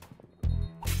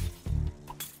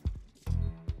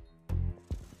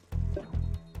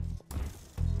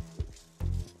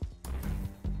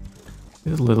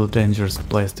 It's a little dangerous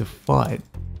place to fight.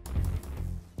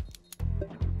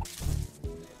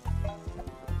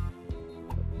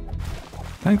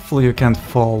 Thankfully you can't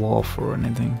fall off or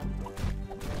anything.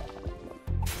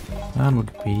 That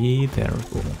would be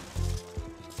terrible.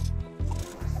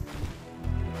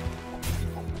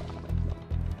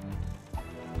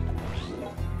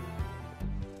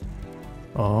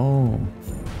 Oh,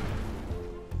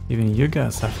 even you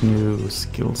guys have new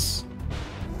skills.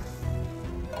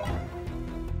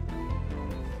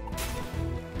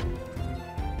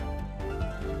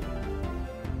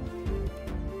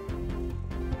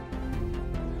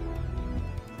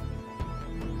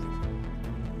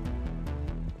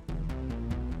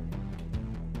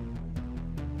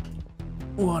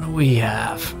 What do we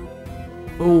have?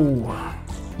 Oh,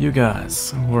 you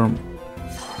guys were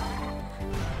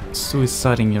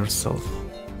suiciding yourself.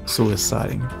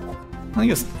 Suiciding. I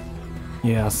guess.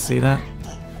 Yeah, see that?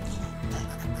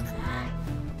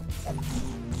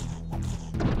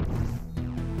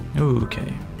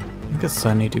 Okay. I guess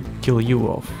I need to kill you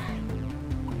off.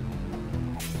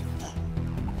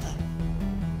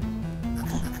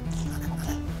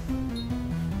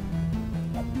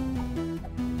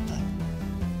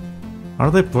 Are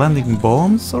they planting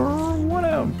bombs or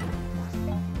whatever?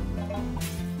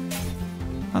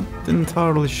 Not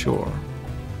entirely sure.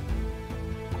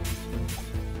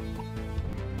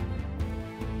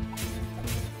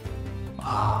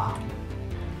 Ah.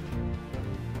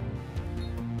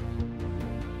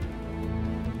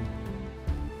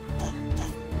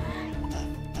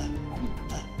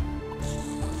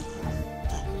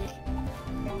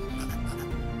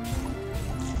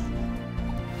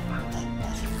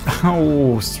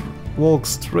 Oh, walk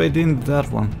straight into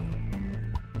that one.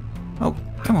 Oh,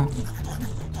 come on.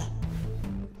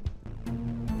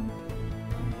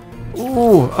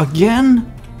 Oh,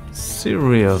 again?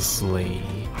 Seriously?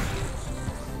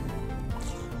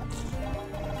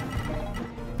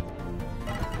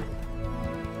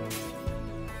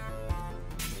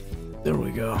 There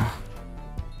we go.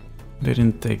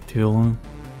 Didn't take too long.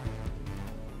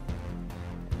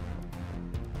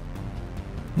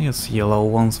 Yes, yellow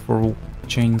ones for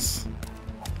chains.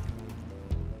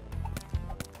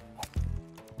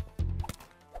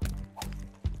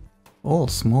 All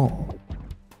small.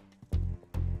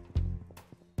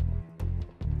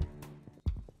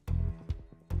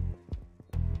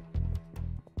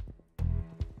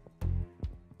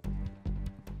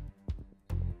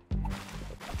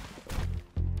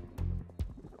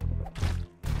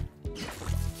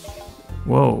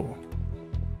 Whoa.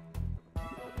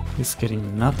 He's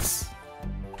getting nuts.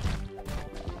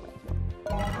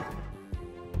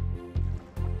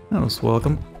 That was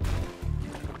welcome.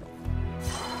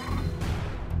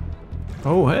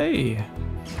 Oh hey!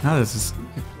 Now this is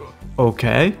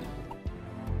okay.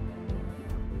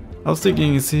 I was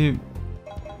thinking, is he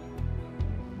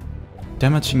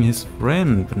damaging his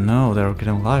friend? But no, they're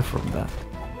getting life from that.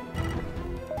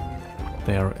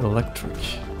 They are electric.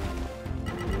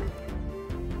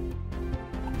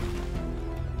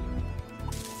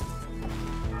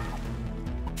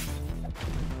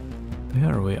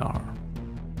 There we are.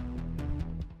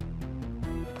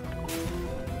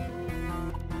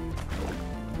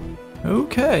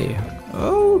 Okay,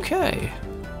 okay.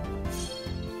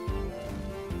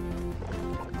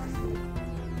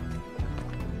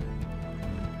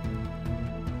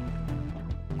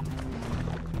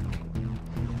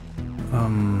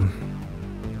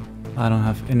 I don't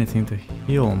have anything to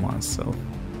heal myself.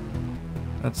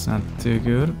 That's not too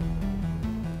good.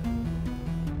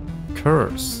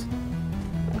 Curse.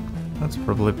 That's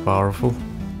probably powerful.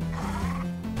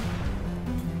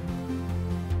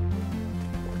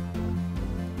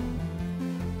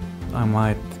 I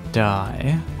might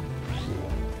die.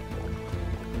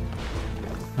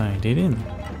 I didn't.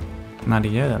 Not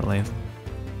yet, at least.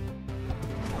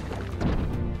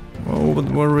 Oh, but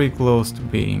very close to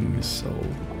being so.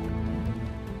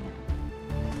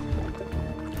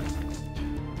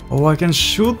 Oh, I can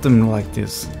shoot them like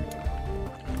this.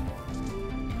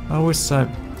 I wish I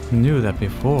knew that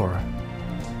before.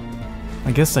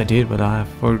 I guess I did, but I have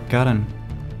forgotten.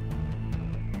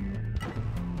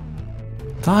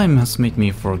 Time has made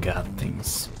me forget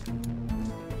things.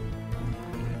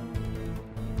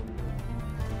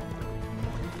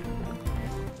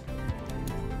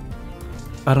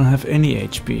 I don't have any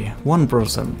HP.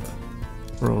 1%.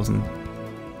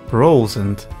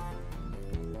 Frozen.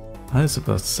 I was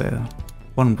supposed to say that.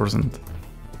 1%.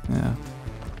 Yeah.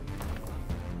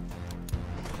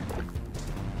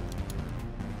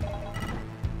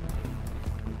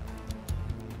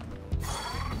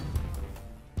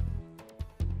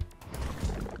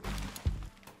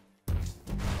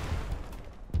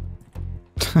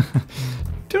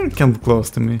 Don't come close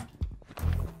to me.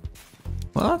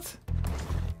 What?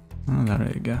 Oh,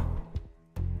 there you go.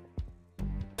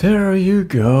 There you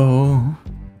go.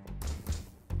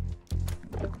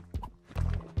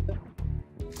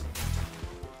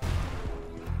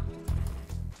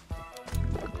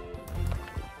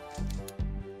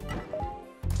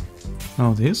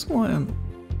 Oh, this one.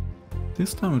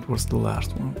 This time it was the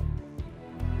last one.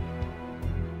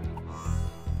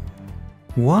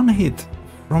 One hit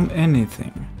from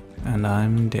anything, and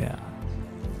I'm dead.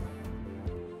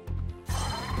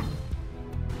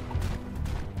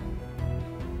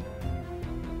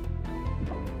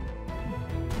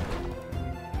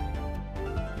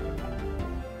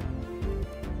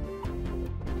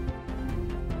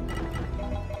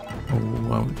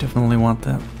 Oh, I would definitely want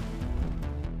that.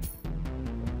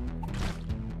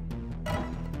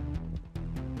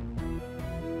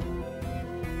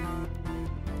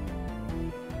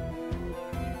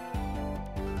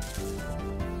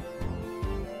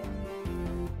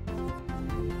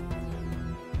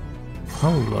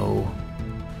 Hello.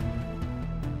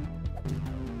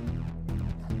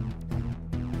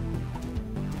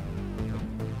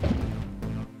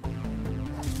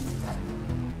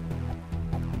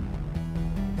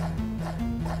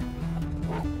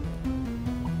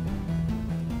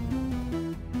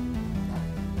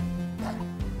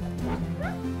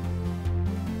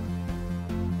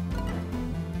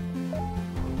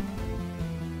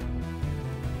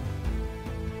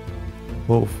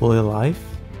 Hopefully alive.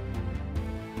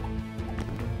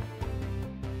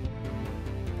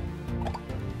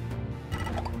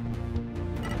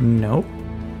 Nope.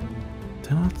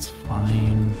 That's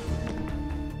fine.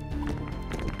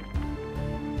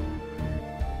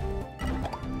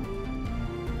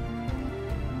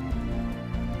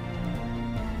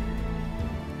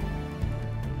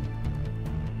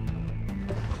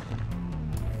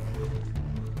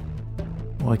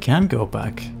 Well, I can go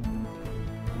back.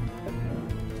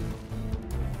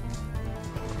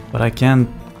 But I can't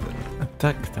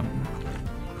attack them.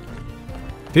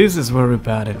 This is very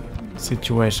bad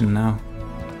situation now.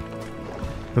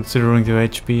 Considering the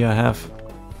HP I have.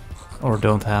 Or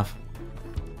don't have.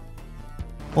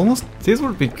 Almost, this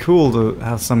would be cool to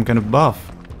have some kind of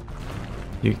buff.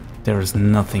 There's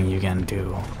nothing you can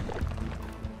do.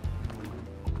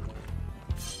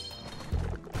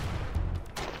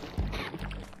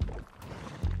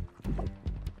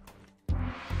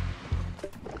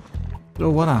 So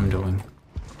what I'm doing.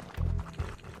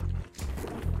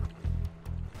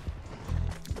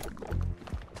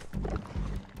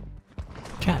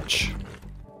 Catch.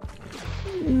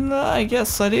 I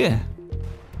guess I did.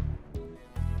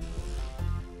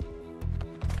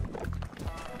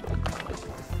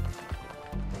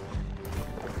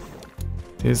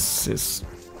 This is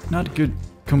not a good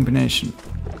combination.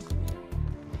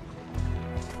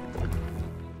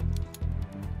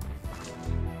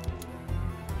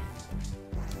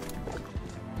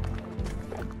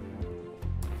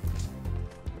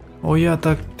 Oh yeah,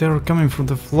 they're coming from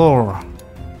the floor.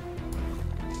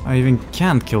 I even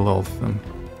can't kill all of them.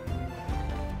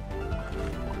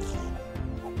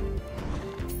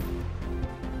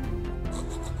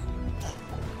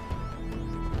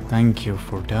 Thank you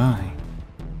for dying.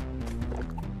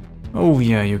 Oh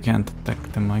yeah, you can't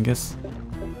attack them, I guess.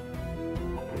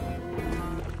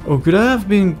 Oh, could I have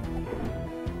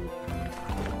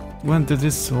went to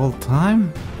this whole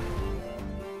time?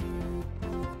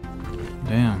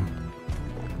 Damn.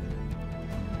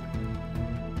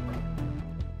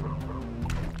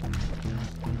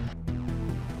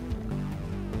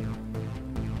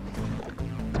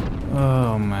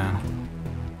 Oh man.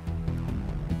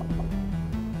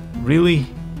 Really?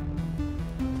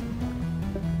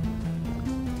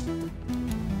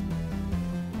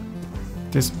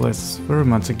 This place is very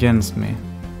much against me.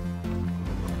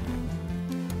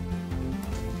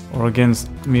 Or against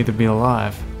me to be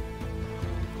alive.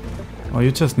 Oh,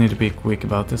 you just need to be quick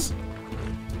about this.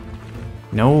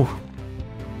 No.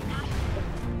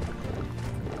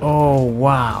 Oh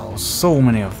wow, so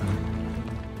many of them.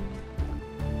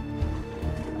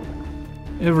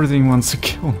 Everything wants to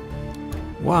kill.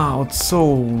 Wow, it's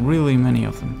so really many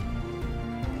of them.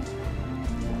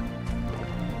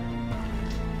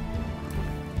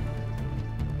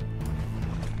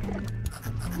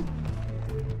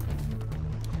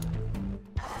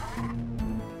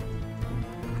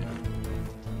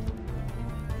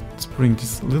 Let's bring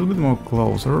this a little bit more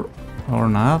closer, or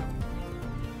not.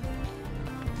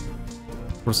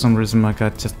 For some reason my guy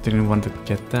just didn't want to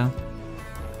get that.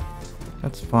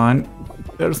 That's fine.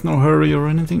 There's no hurry or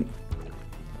anything.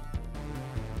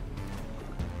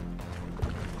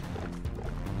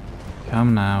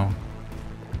 Come now.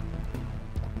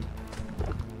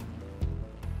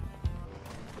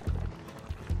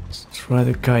 Let's try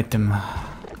to guide them.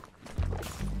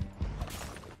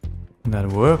 That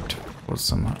worked for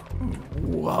some.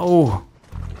 Whoa!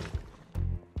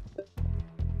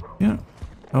 Yeah.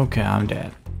 Okay, I'm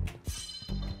dead.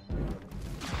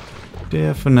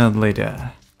 Definitely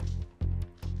dead.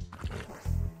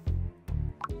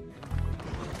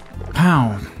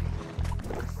 Pow!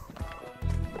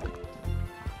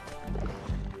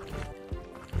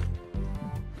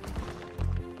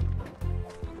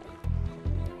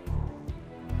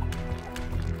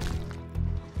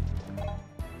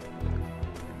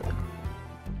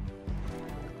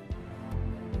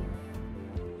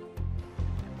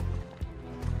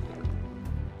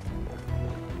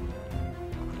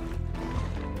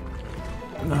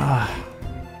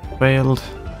 Failed.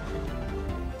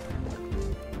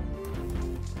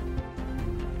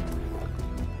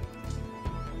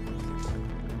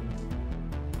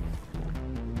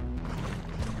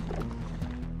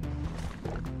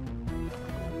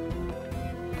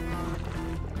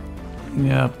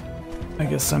 Yep, I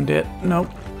guess I'm dead. Nope,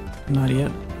 not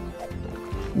yet.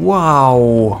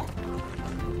 Wow!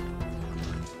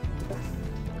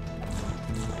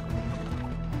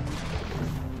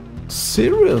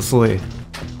 Seriously?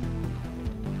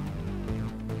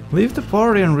 Leave the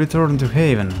party and return to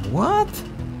Haven. What?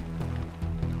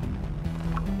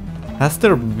 Has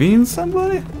there been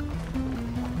somebody?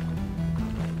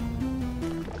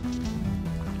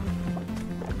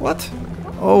 What?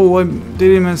 Oh, I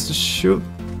didn't manage to shoot.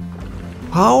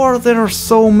 How are there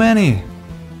so many?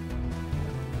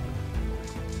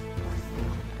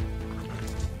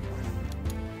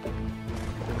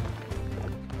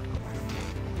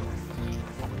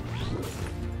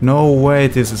 No way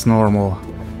this is normal.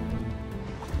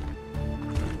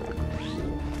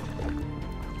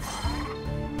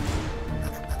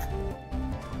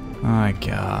 My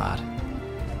god.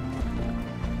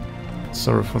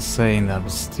 Sorry for saying that,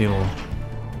 but still.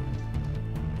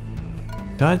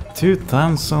 Died 2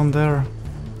 times on there?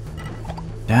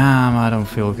 Damn, I don't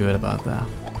feel good about that.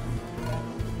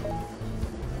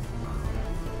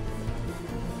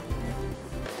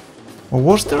 Or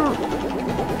was there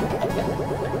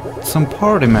some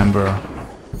party member?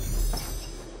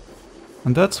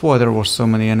 And that's why there were so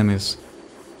many enemies.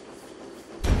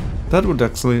 That would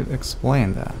actually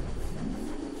explain that.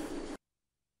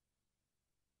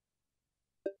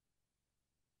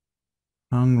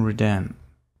 Hungry Den.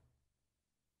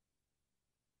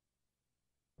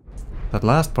 That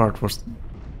last part was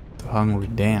the Hungry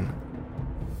Den.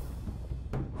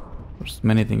 There's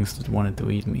many things that wanted to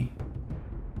eat me.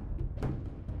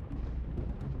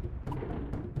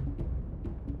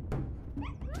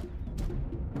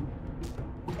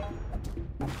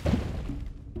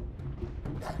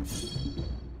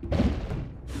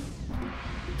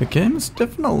 The game is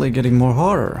definitely getting more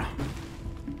harder.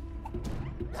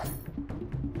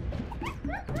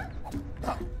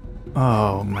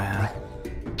 Oh man.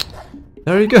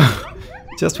 There you go.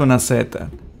 Just when I said that.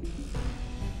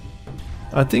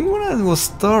 I think when I was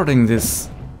starting this,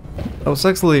 I was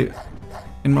actually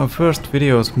in my first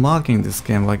videos marking this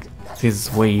game like this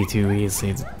is way too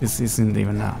easy. This isn't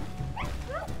even a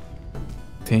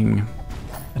thing.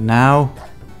 And now,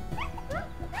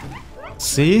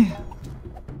 see?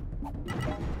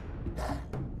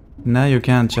 Now you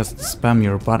can't just spam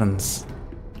your buttons.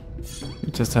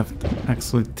 You just have to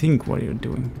actually think what you're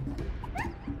doing.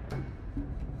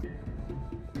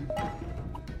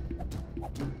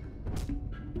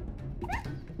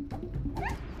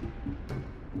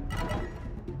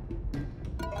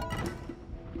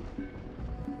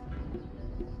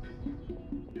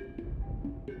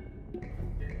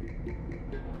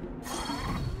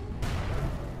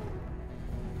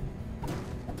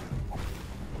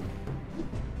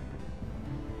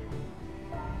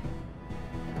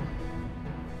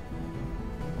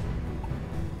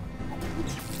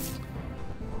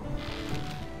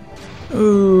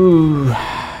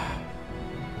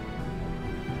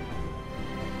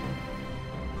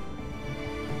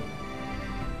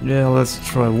 Yeah, let's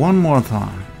try one more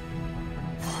time.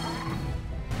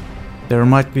 There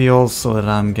might be also that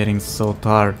I'm getting so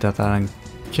tired that I don't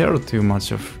care too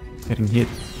much of getting hit.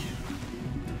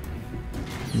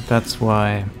 That's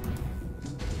why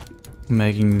I'm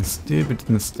making stupid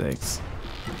mistakes.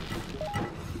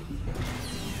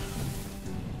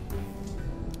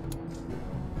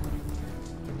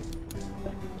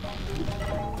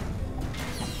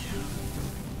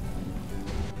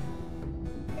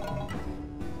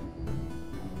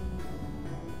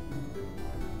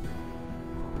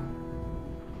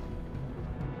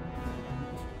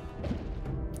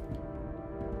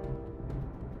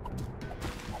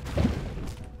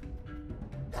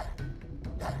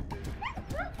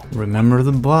 Remember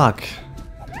the block.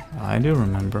 I do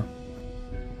remember.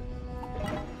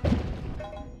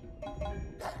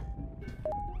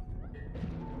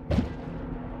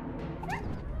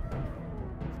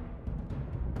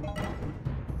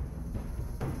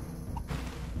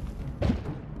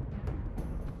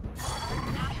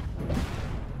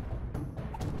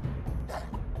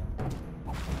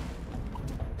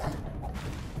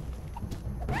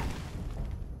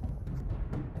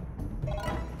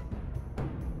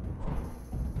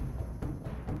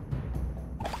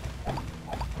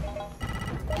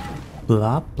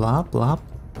 Blop, blop, blop.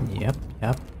 Yep,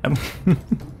 yep, yep.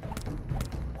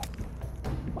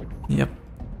 Yep,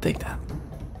 take that.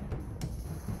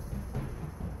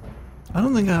 I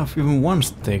don't think I have even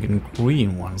once taken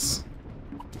green ones.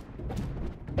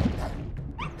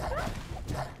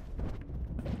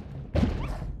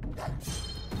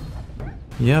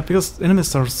 Yeah, because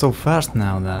enemies are so fast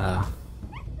now that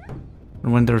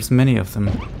when there's many of them,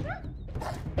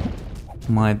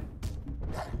 my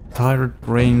tired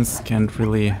brains can't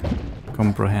really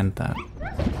comprehend that.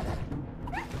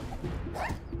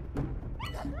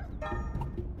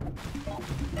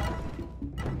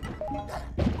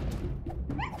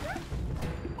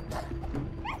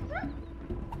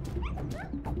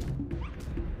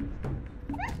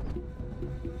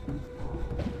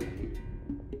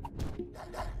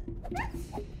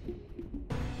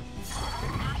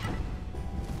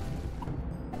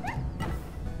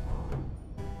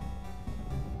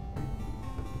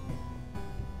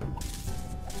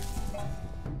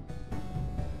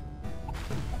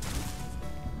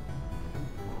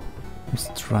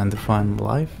 Just trying to find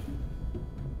life.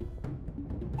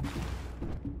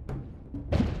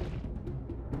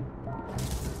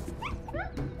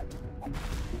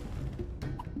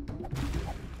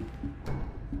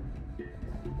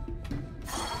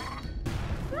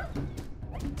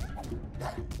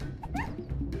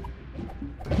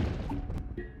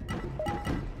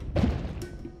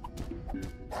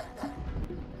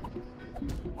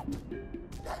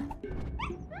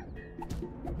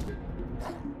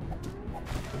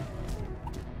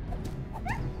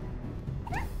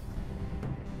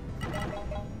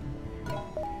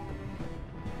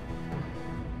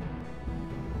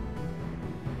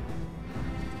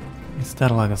 Is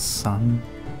that like a sun?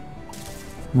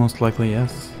 Most likely,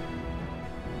 yes.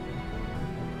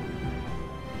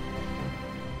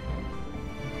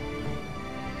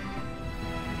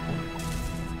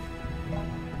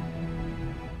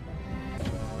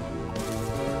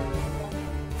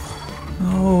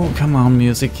 Oh, come on,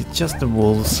 music. It's just the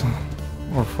wolves.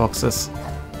 Or foxes.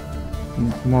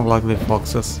 More likely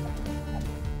foxes.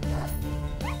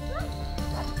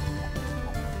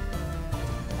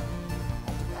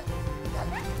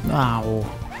 Ow.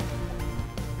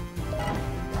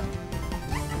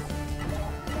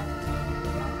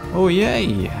 Oh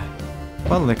yay!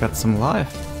 Well, they got some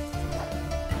life.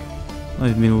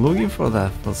 I've been looking for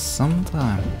that for some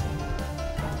time.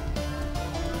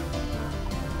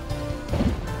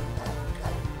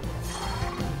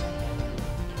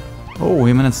 Oh,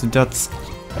 he managed to dodge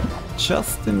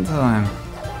just in time.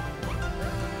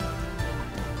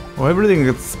 Oh, everything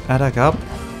gets attack up.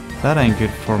 That ain't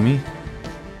good for me.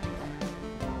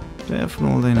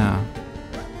 Definitely not.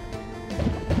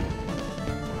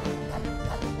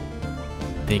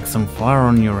 Take some fire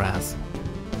on your ass.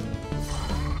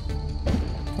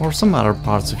 Or some other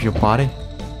parts of your body.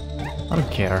 I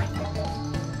don't care.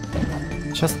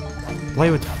 Just play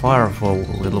with fire for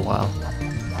a little while.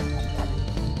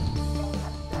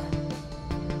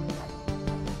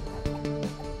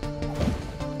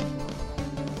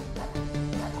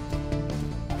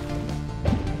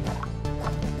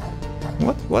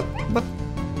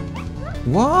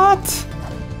 What?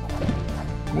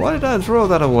 Why did I throw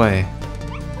that away?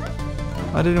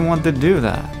 I didn't want to do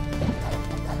that.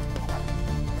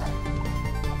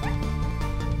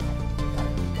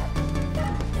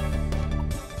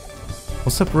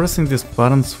 Was I pressing these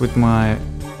buttons with my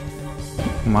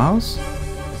Mouse?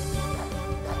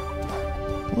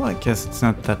 Well, I guess it's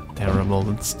not that terrible,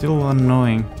 it's still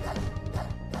annoying.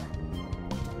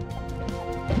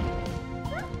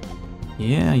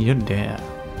 Yeah, you're there.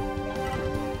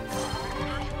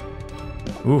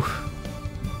 Oof.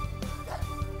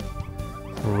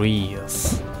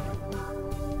 Freeze.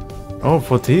 Oh,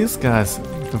 for these guys,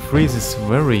 the freeze is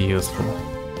very useful.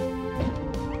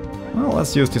 Well,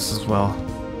 let's use this as well.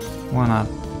 Why not?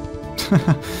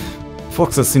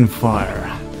 Foxes in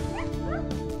fire.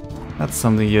 That's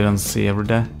something you don't see every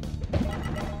day.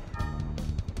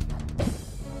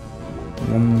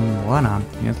 Why not?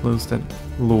 Let's lose that.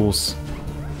 Lose.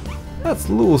 Let's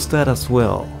lose that as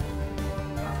well.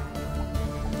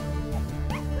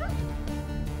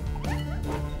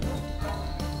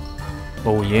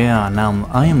 Oh yeah, now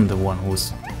I am the one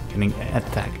who's getting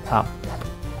attacked up.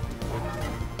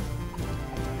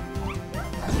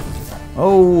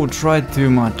 Oh, tried too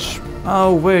much.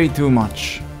 Oh, way too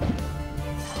much.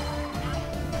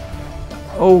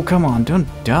 Oh, come on, don't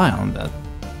die on that.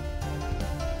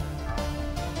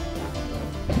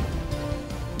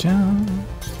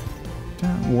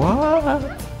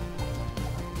 What?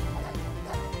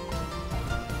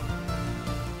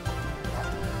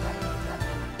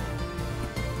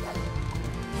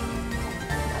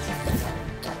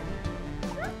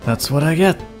 That's what I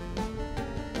get.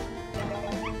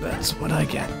 That's what I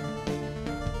get.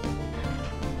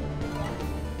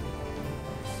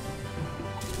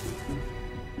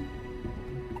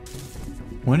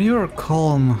 When you're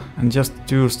calm and just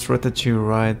do strategy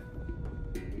right,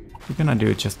 you're gonna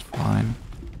do just fine.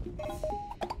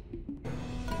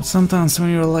 But sometimes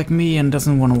when you're like me and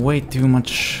doesn't want to wait too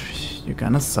much, you're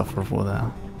gonna suffer for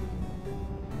that.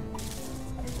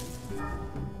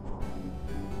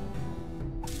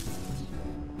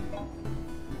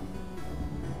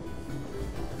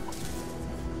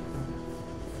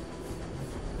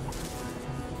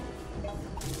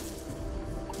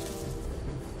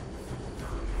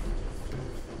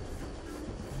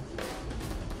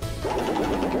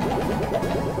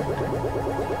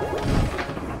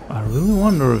 I really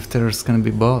wonder if there's gonna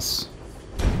be boss.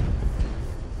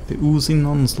 The oozing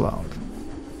onslaught.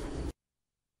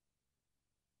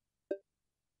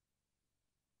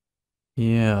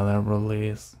 Yeah, there really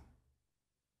is.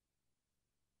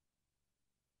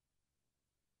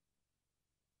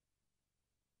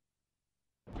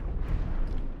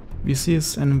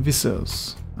 Vicious and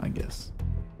vicious, I guess.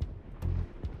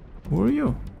 Who are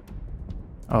you?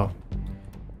 Oh.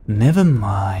 Never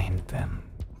mind then.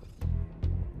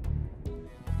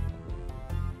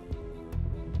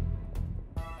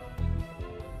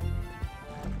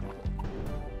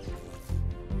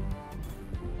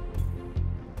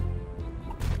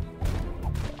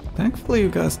 Thankfully you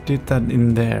guys did that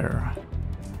in there.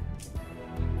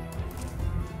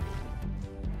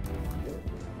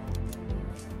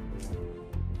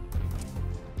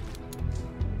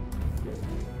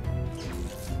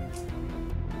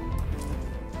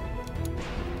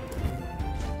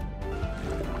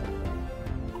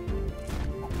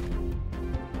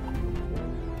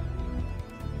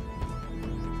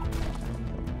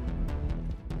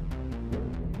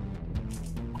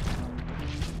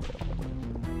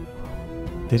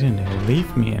 Didn't even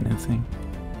leave me anything.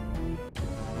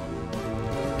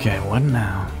 Okay, what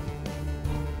now?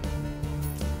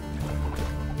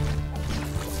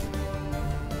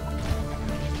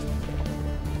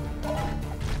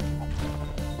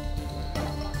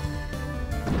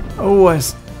 Oh,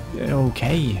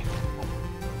 okay.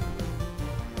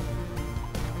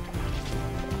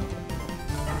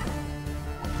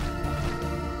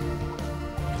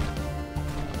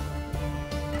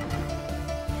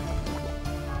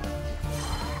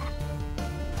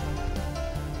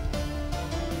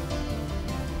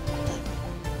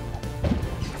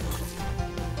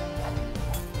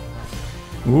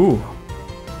 Ooh.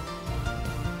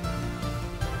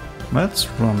 Let's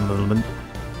run a little bit.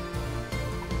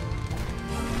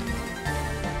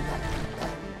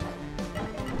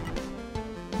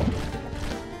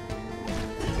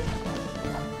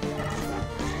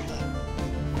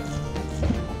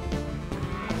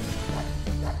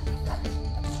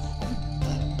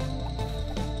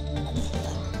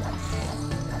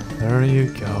 There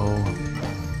you go.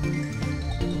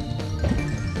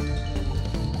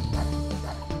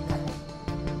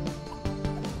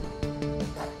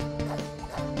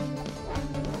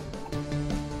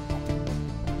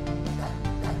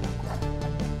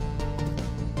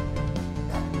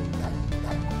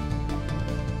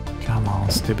 Come on,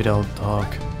 stupid old dog.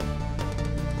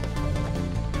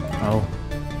 Oh.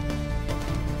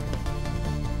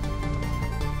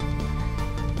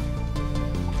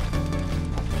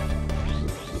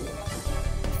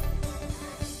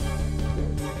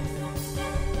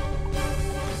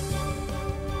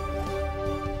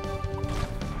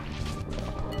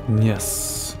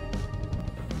 Yes.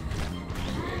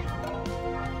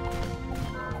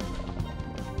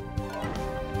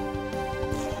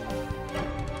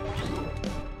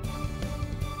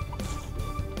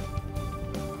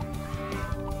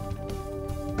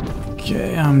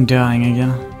 Okay, I'm dying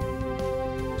again.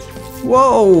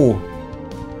 Whoa!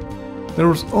 There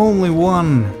was only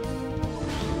one.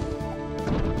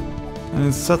 And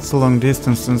it's such a long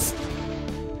distance since...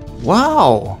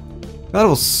 Wow! That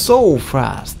was so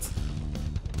fast!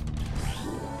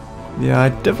 Yeah, I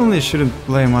definitely shouldn't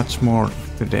play much more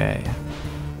today.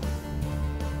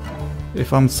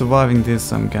 If I'm surviving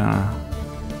this, I'm gonna...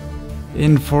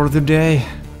 in for the day.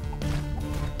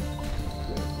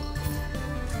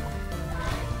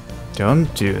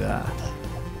 Don't do that.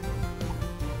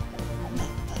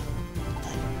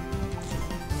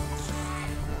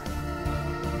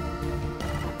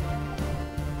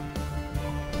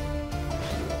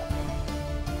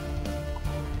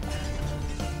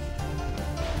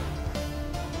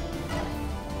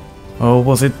 Oh,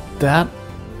 was it that?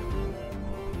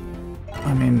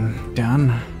 I mean,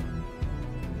 done.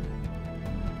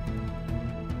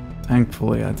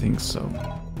 Thankfully, I think so.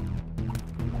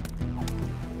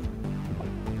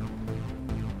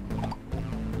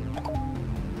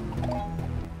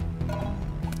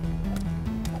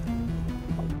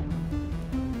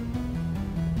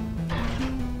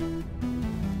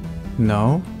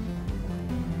 No?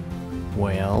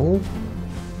 Well...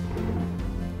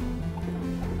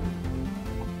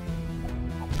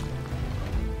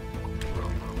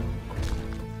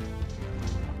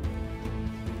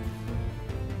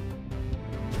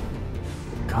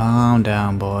 Calm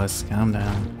down, boys. Calm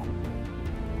down.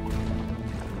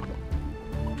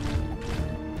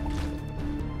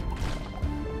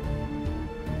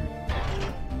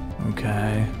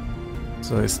 Okay.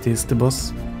 So is this the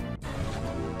boss?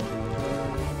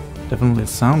 Definitely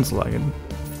sounds like it.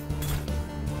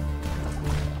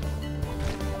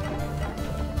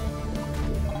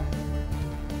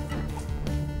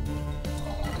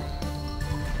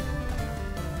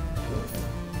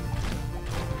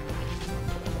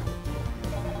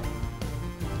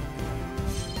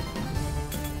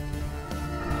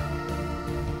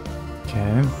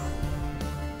 Okay.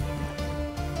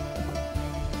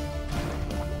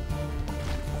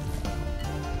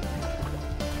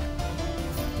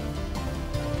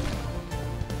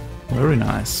 Very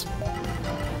nice.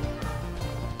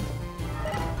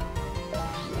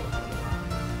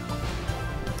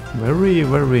 Very,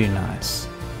 very nice.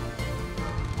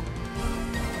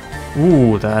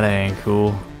 Ooh, that ain't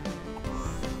cool.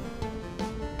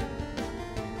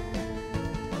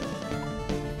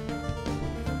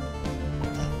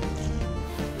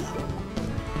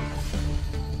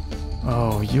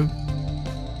 Oh, you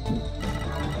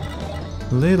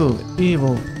little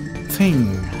evil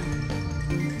thing.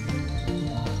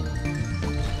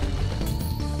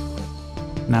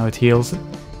 Now it heals it?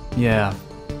 Yeah.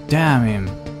 Damn him.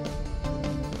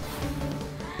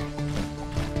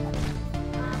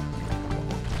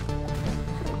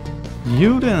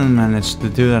 You didn't manage to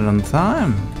do that on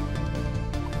time.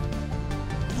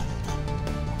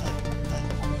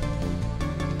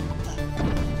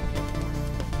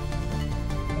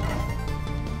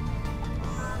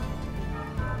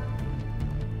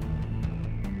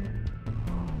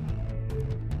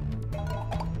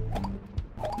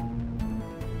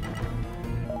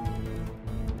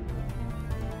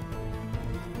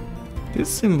 This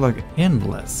seems like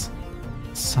endless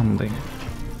something.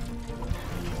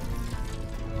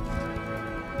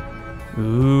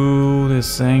 Ooh,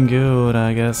 this ain't good,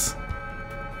 I guess.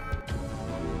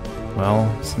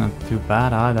 Well, it's not too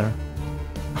bad either.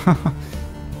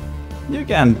 You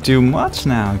can't do much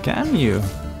now, can you?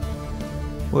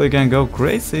 Well, you can go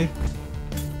crazy.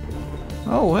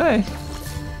 Oh, hey.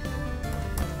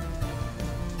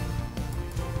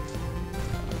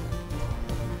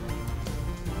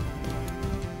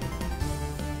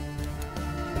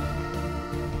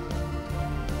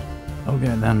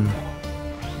 Okay, then.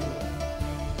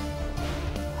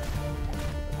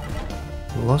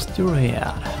 Lost your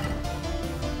head.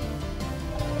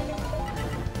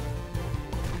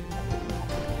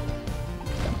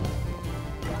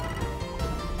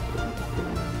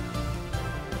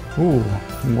 Ooh,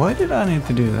 why did I need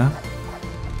to do that?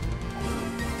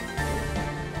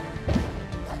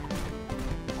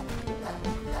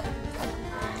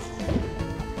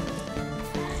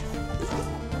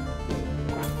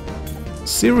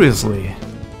 Seriously?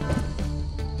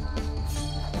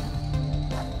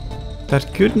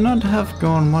 That could not have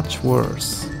gone much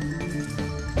worse.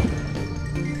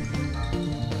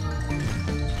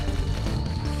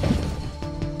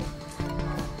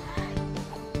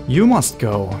 You must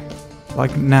go.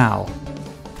 Like now.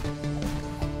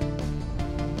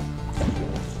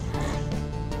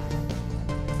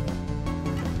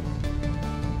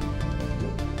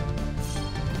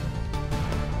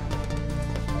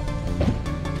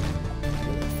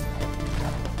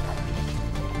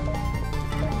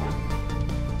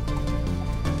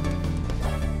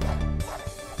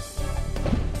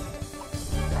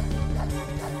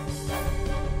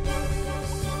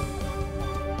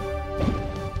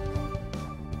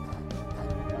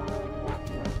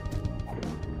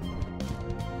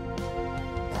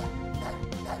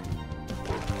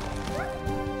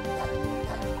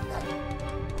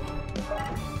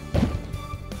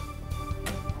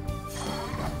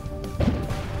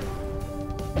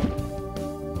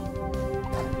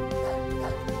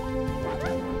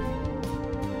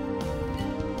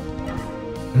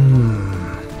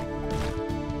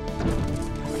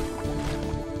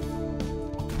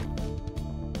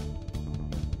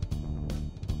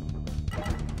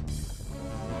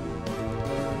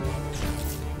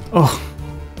 Oh,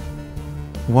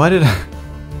 why did I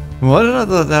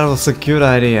thought that was a good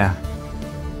idea?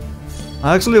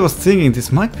 I actually was thinking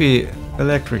this might be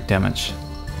electric damage.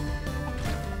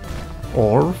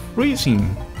 Or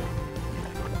freezing.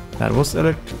 That was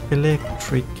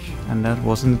electric and that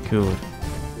wasn't good.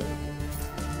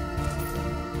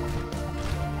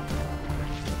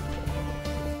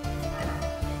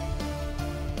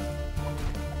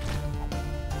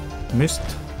 Missed.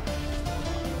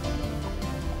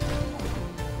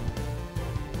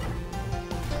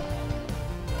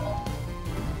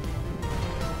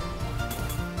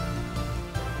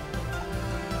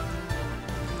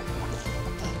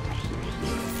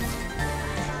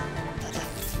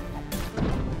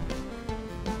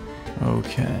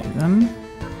 Okay, then.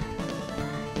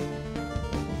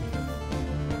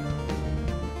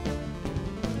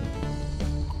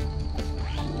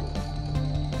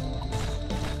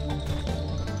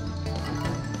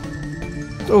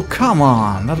 Oh, come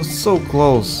on! That was so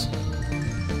close.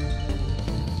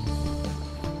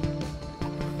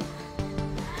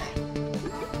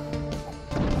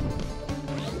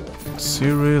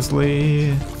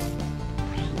 Seriously?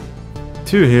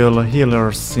 2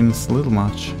 healers seems a little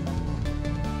much.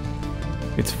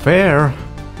 It's fair,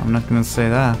 I'm not gonna say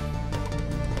that.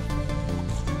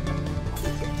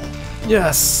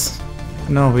 Yes!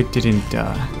 No, we didn't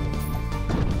die.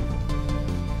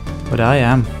 But I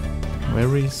am.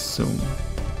 Very soon.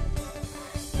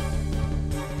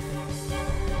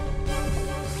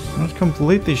 Not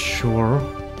completely sure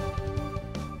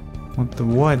what the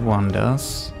white one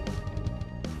does.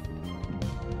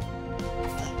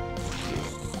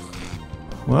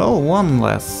 Well, 1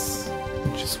 less,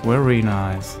 which is very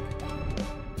nice.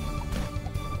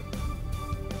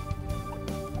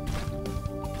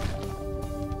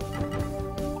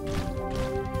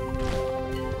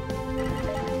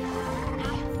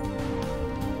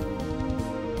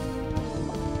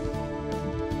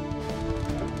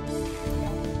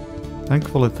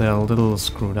 Thankfully they're a little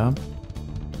screwed up.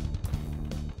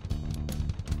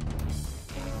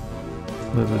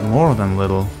 A little bit more than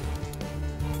little.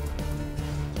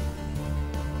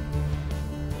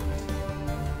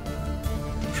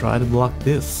 Try to block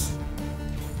this.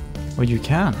 Well, you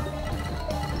can.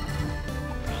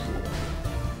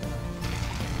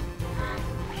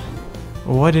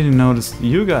 Why didn't I notice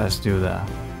you guys do that?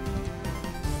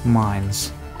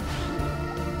 Mines.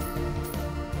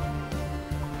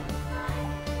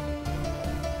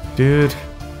 Dude.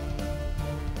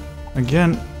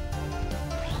 Again.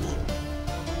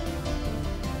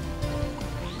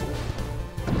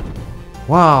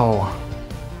 Wow.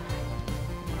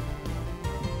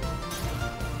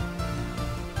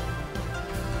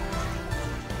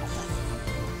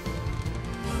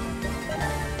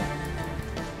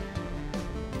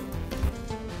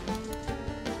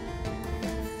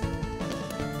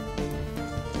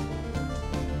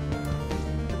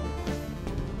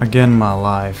 Again my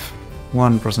life.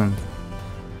 1%.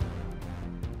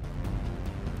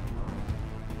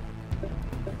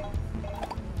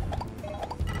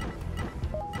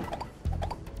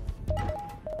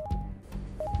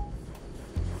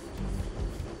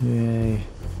 Yay.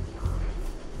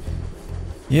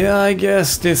 Yeah, I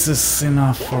guess this is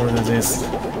enough for this.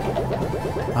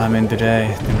 I mean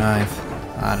today, tonight.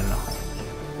 I don't know.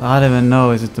 I don't even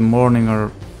know, is it the morning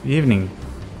or evening?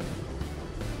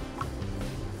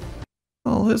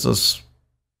 Well, this is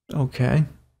okay.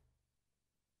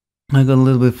 I got a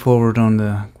little bit forward on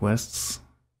the quests.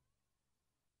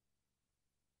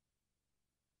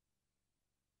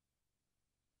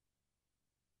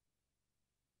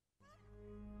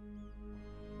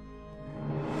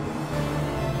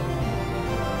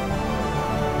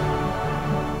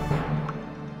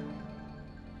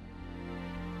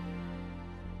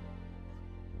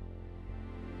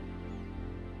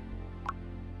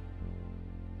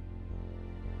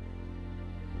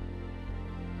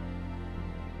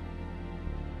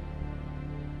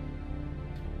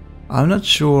 I'm not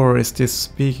sure is this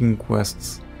speaking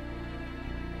quests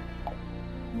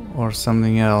or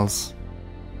something else.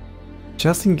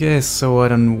 Just in case, so I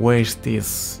don't waste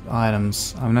these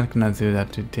items, I'm not gonna do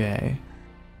that today.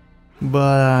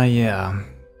 But yeah,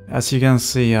 as you can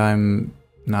see, I'm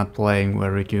not playing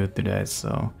very good today,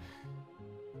 so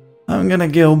I'm gonna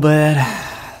go bed.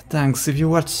 Thanks if you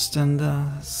watched, and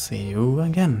see you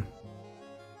again.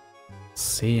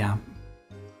 See ya.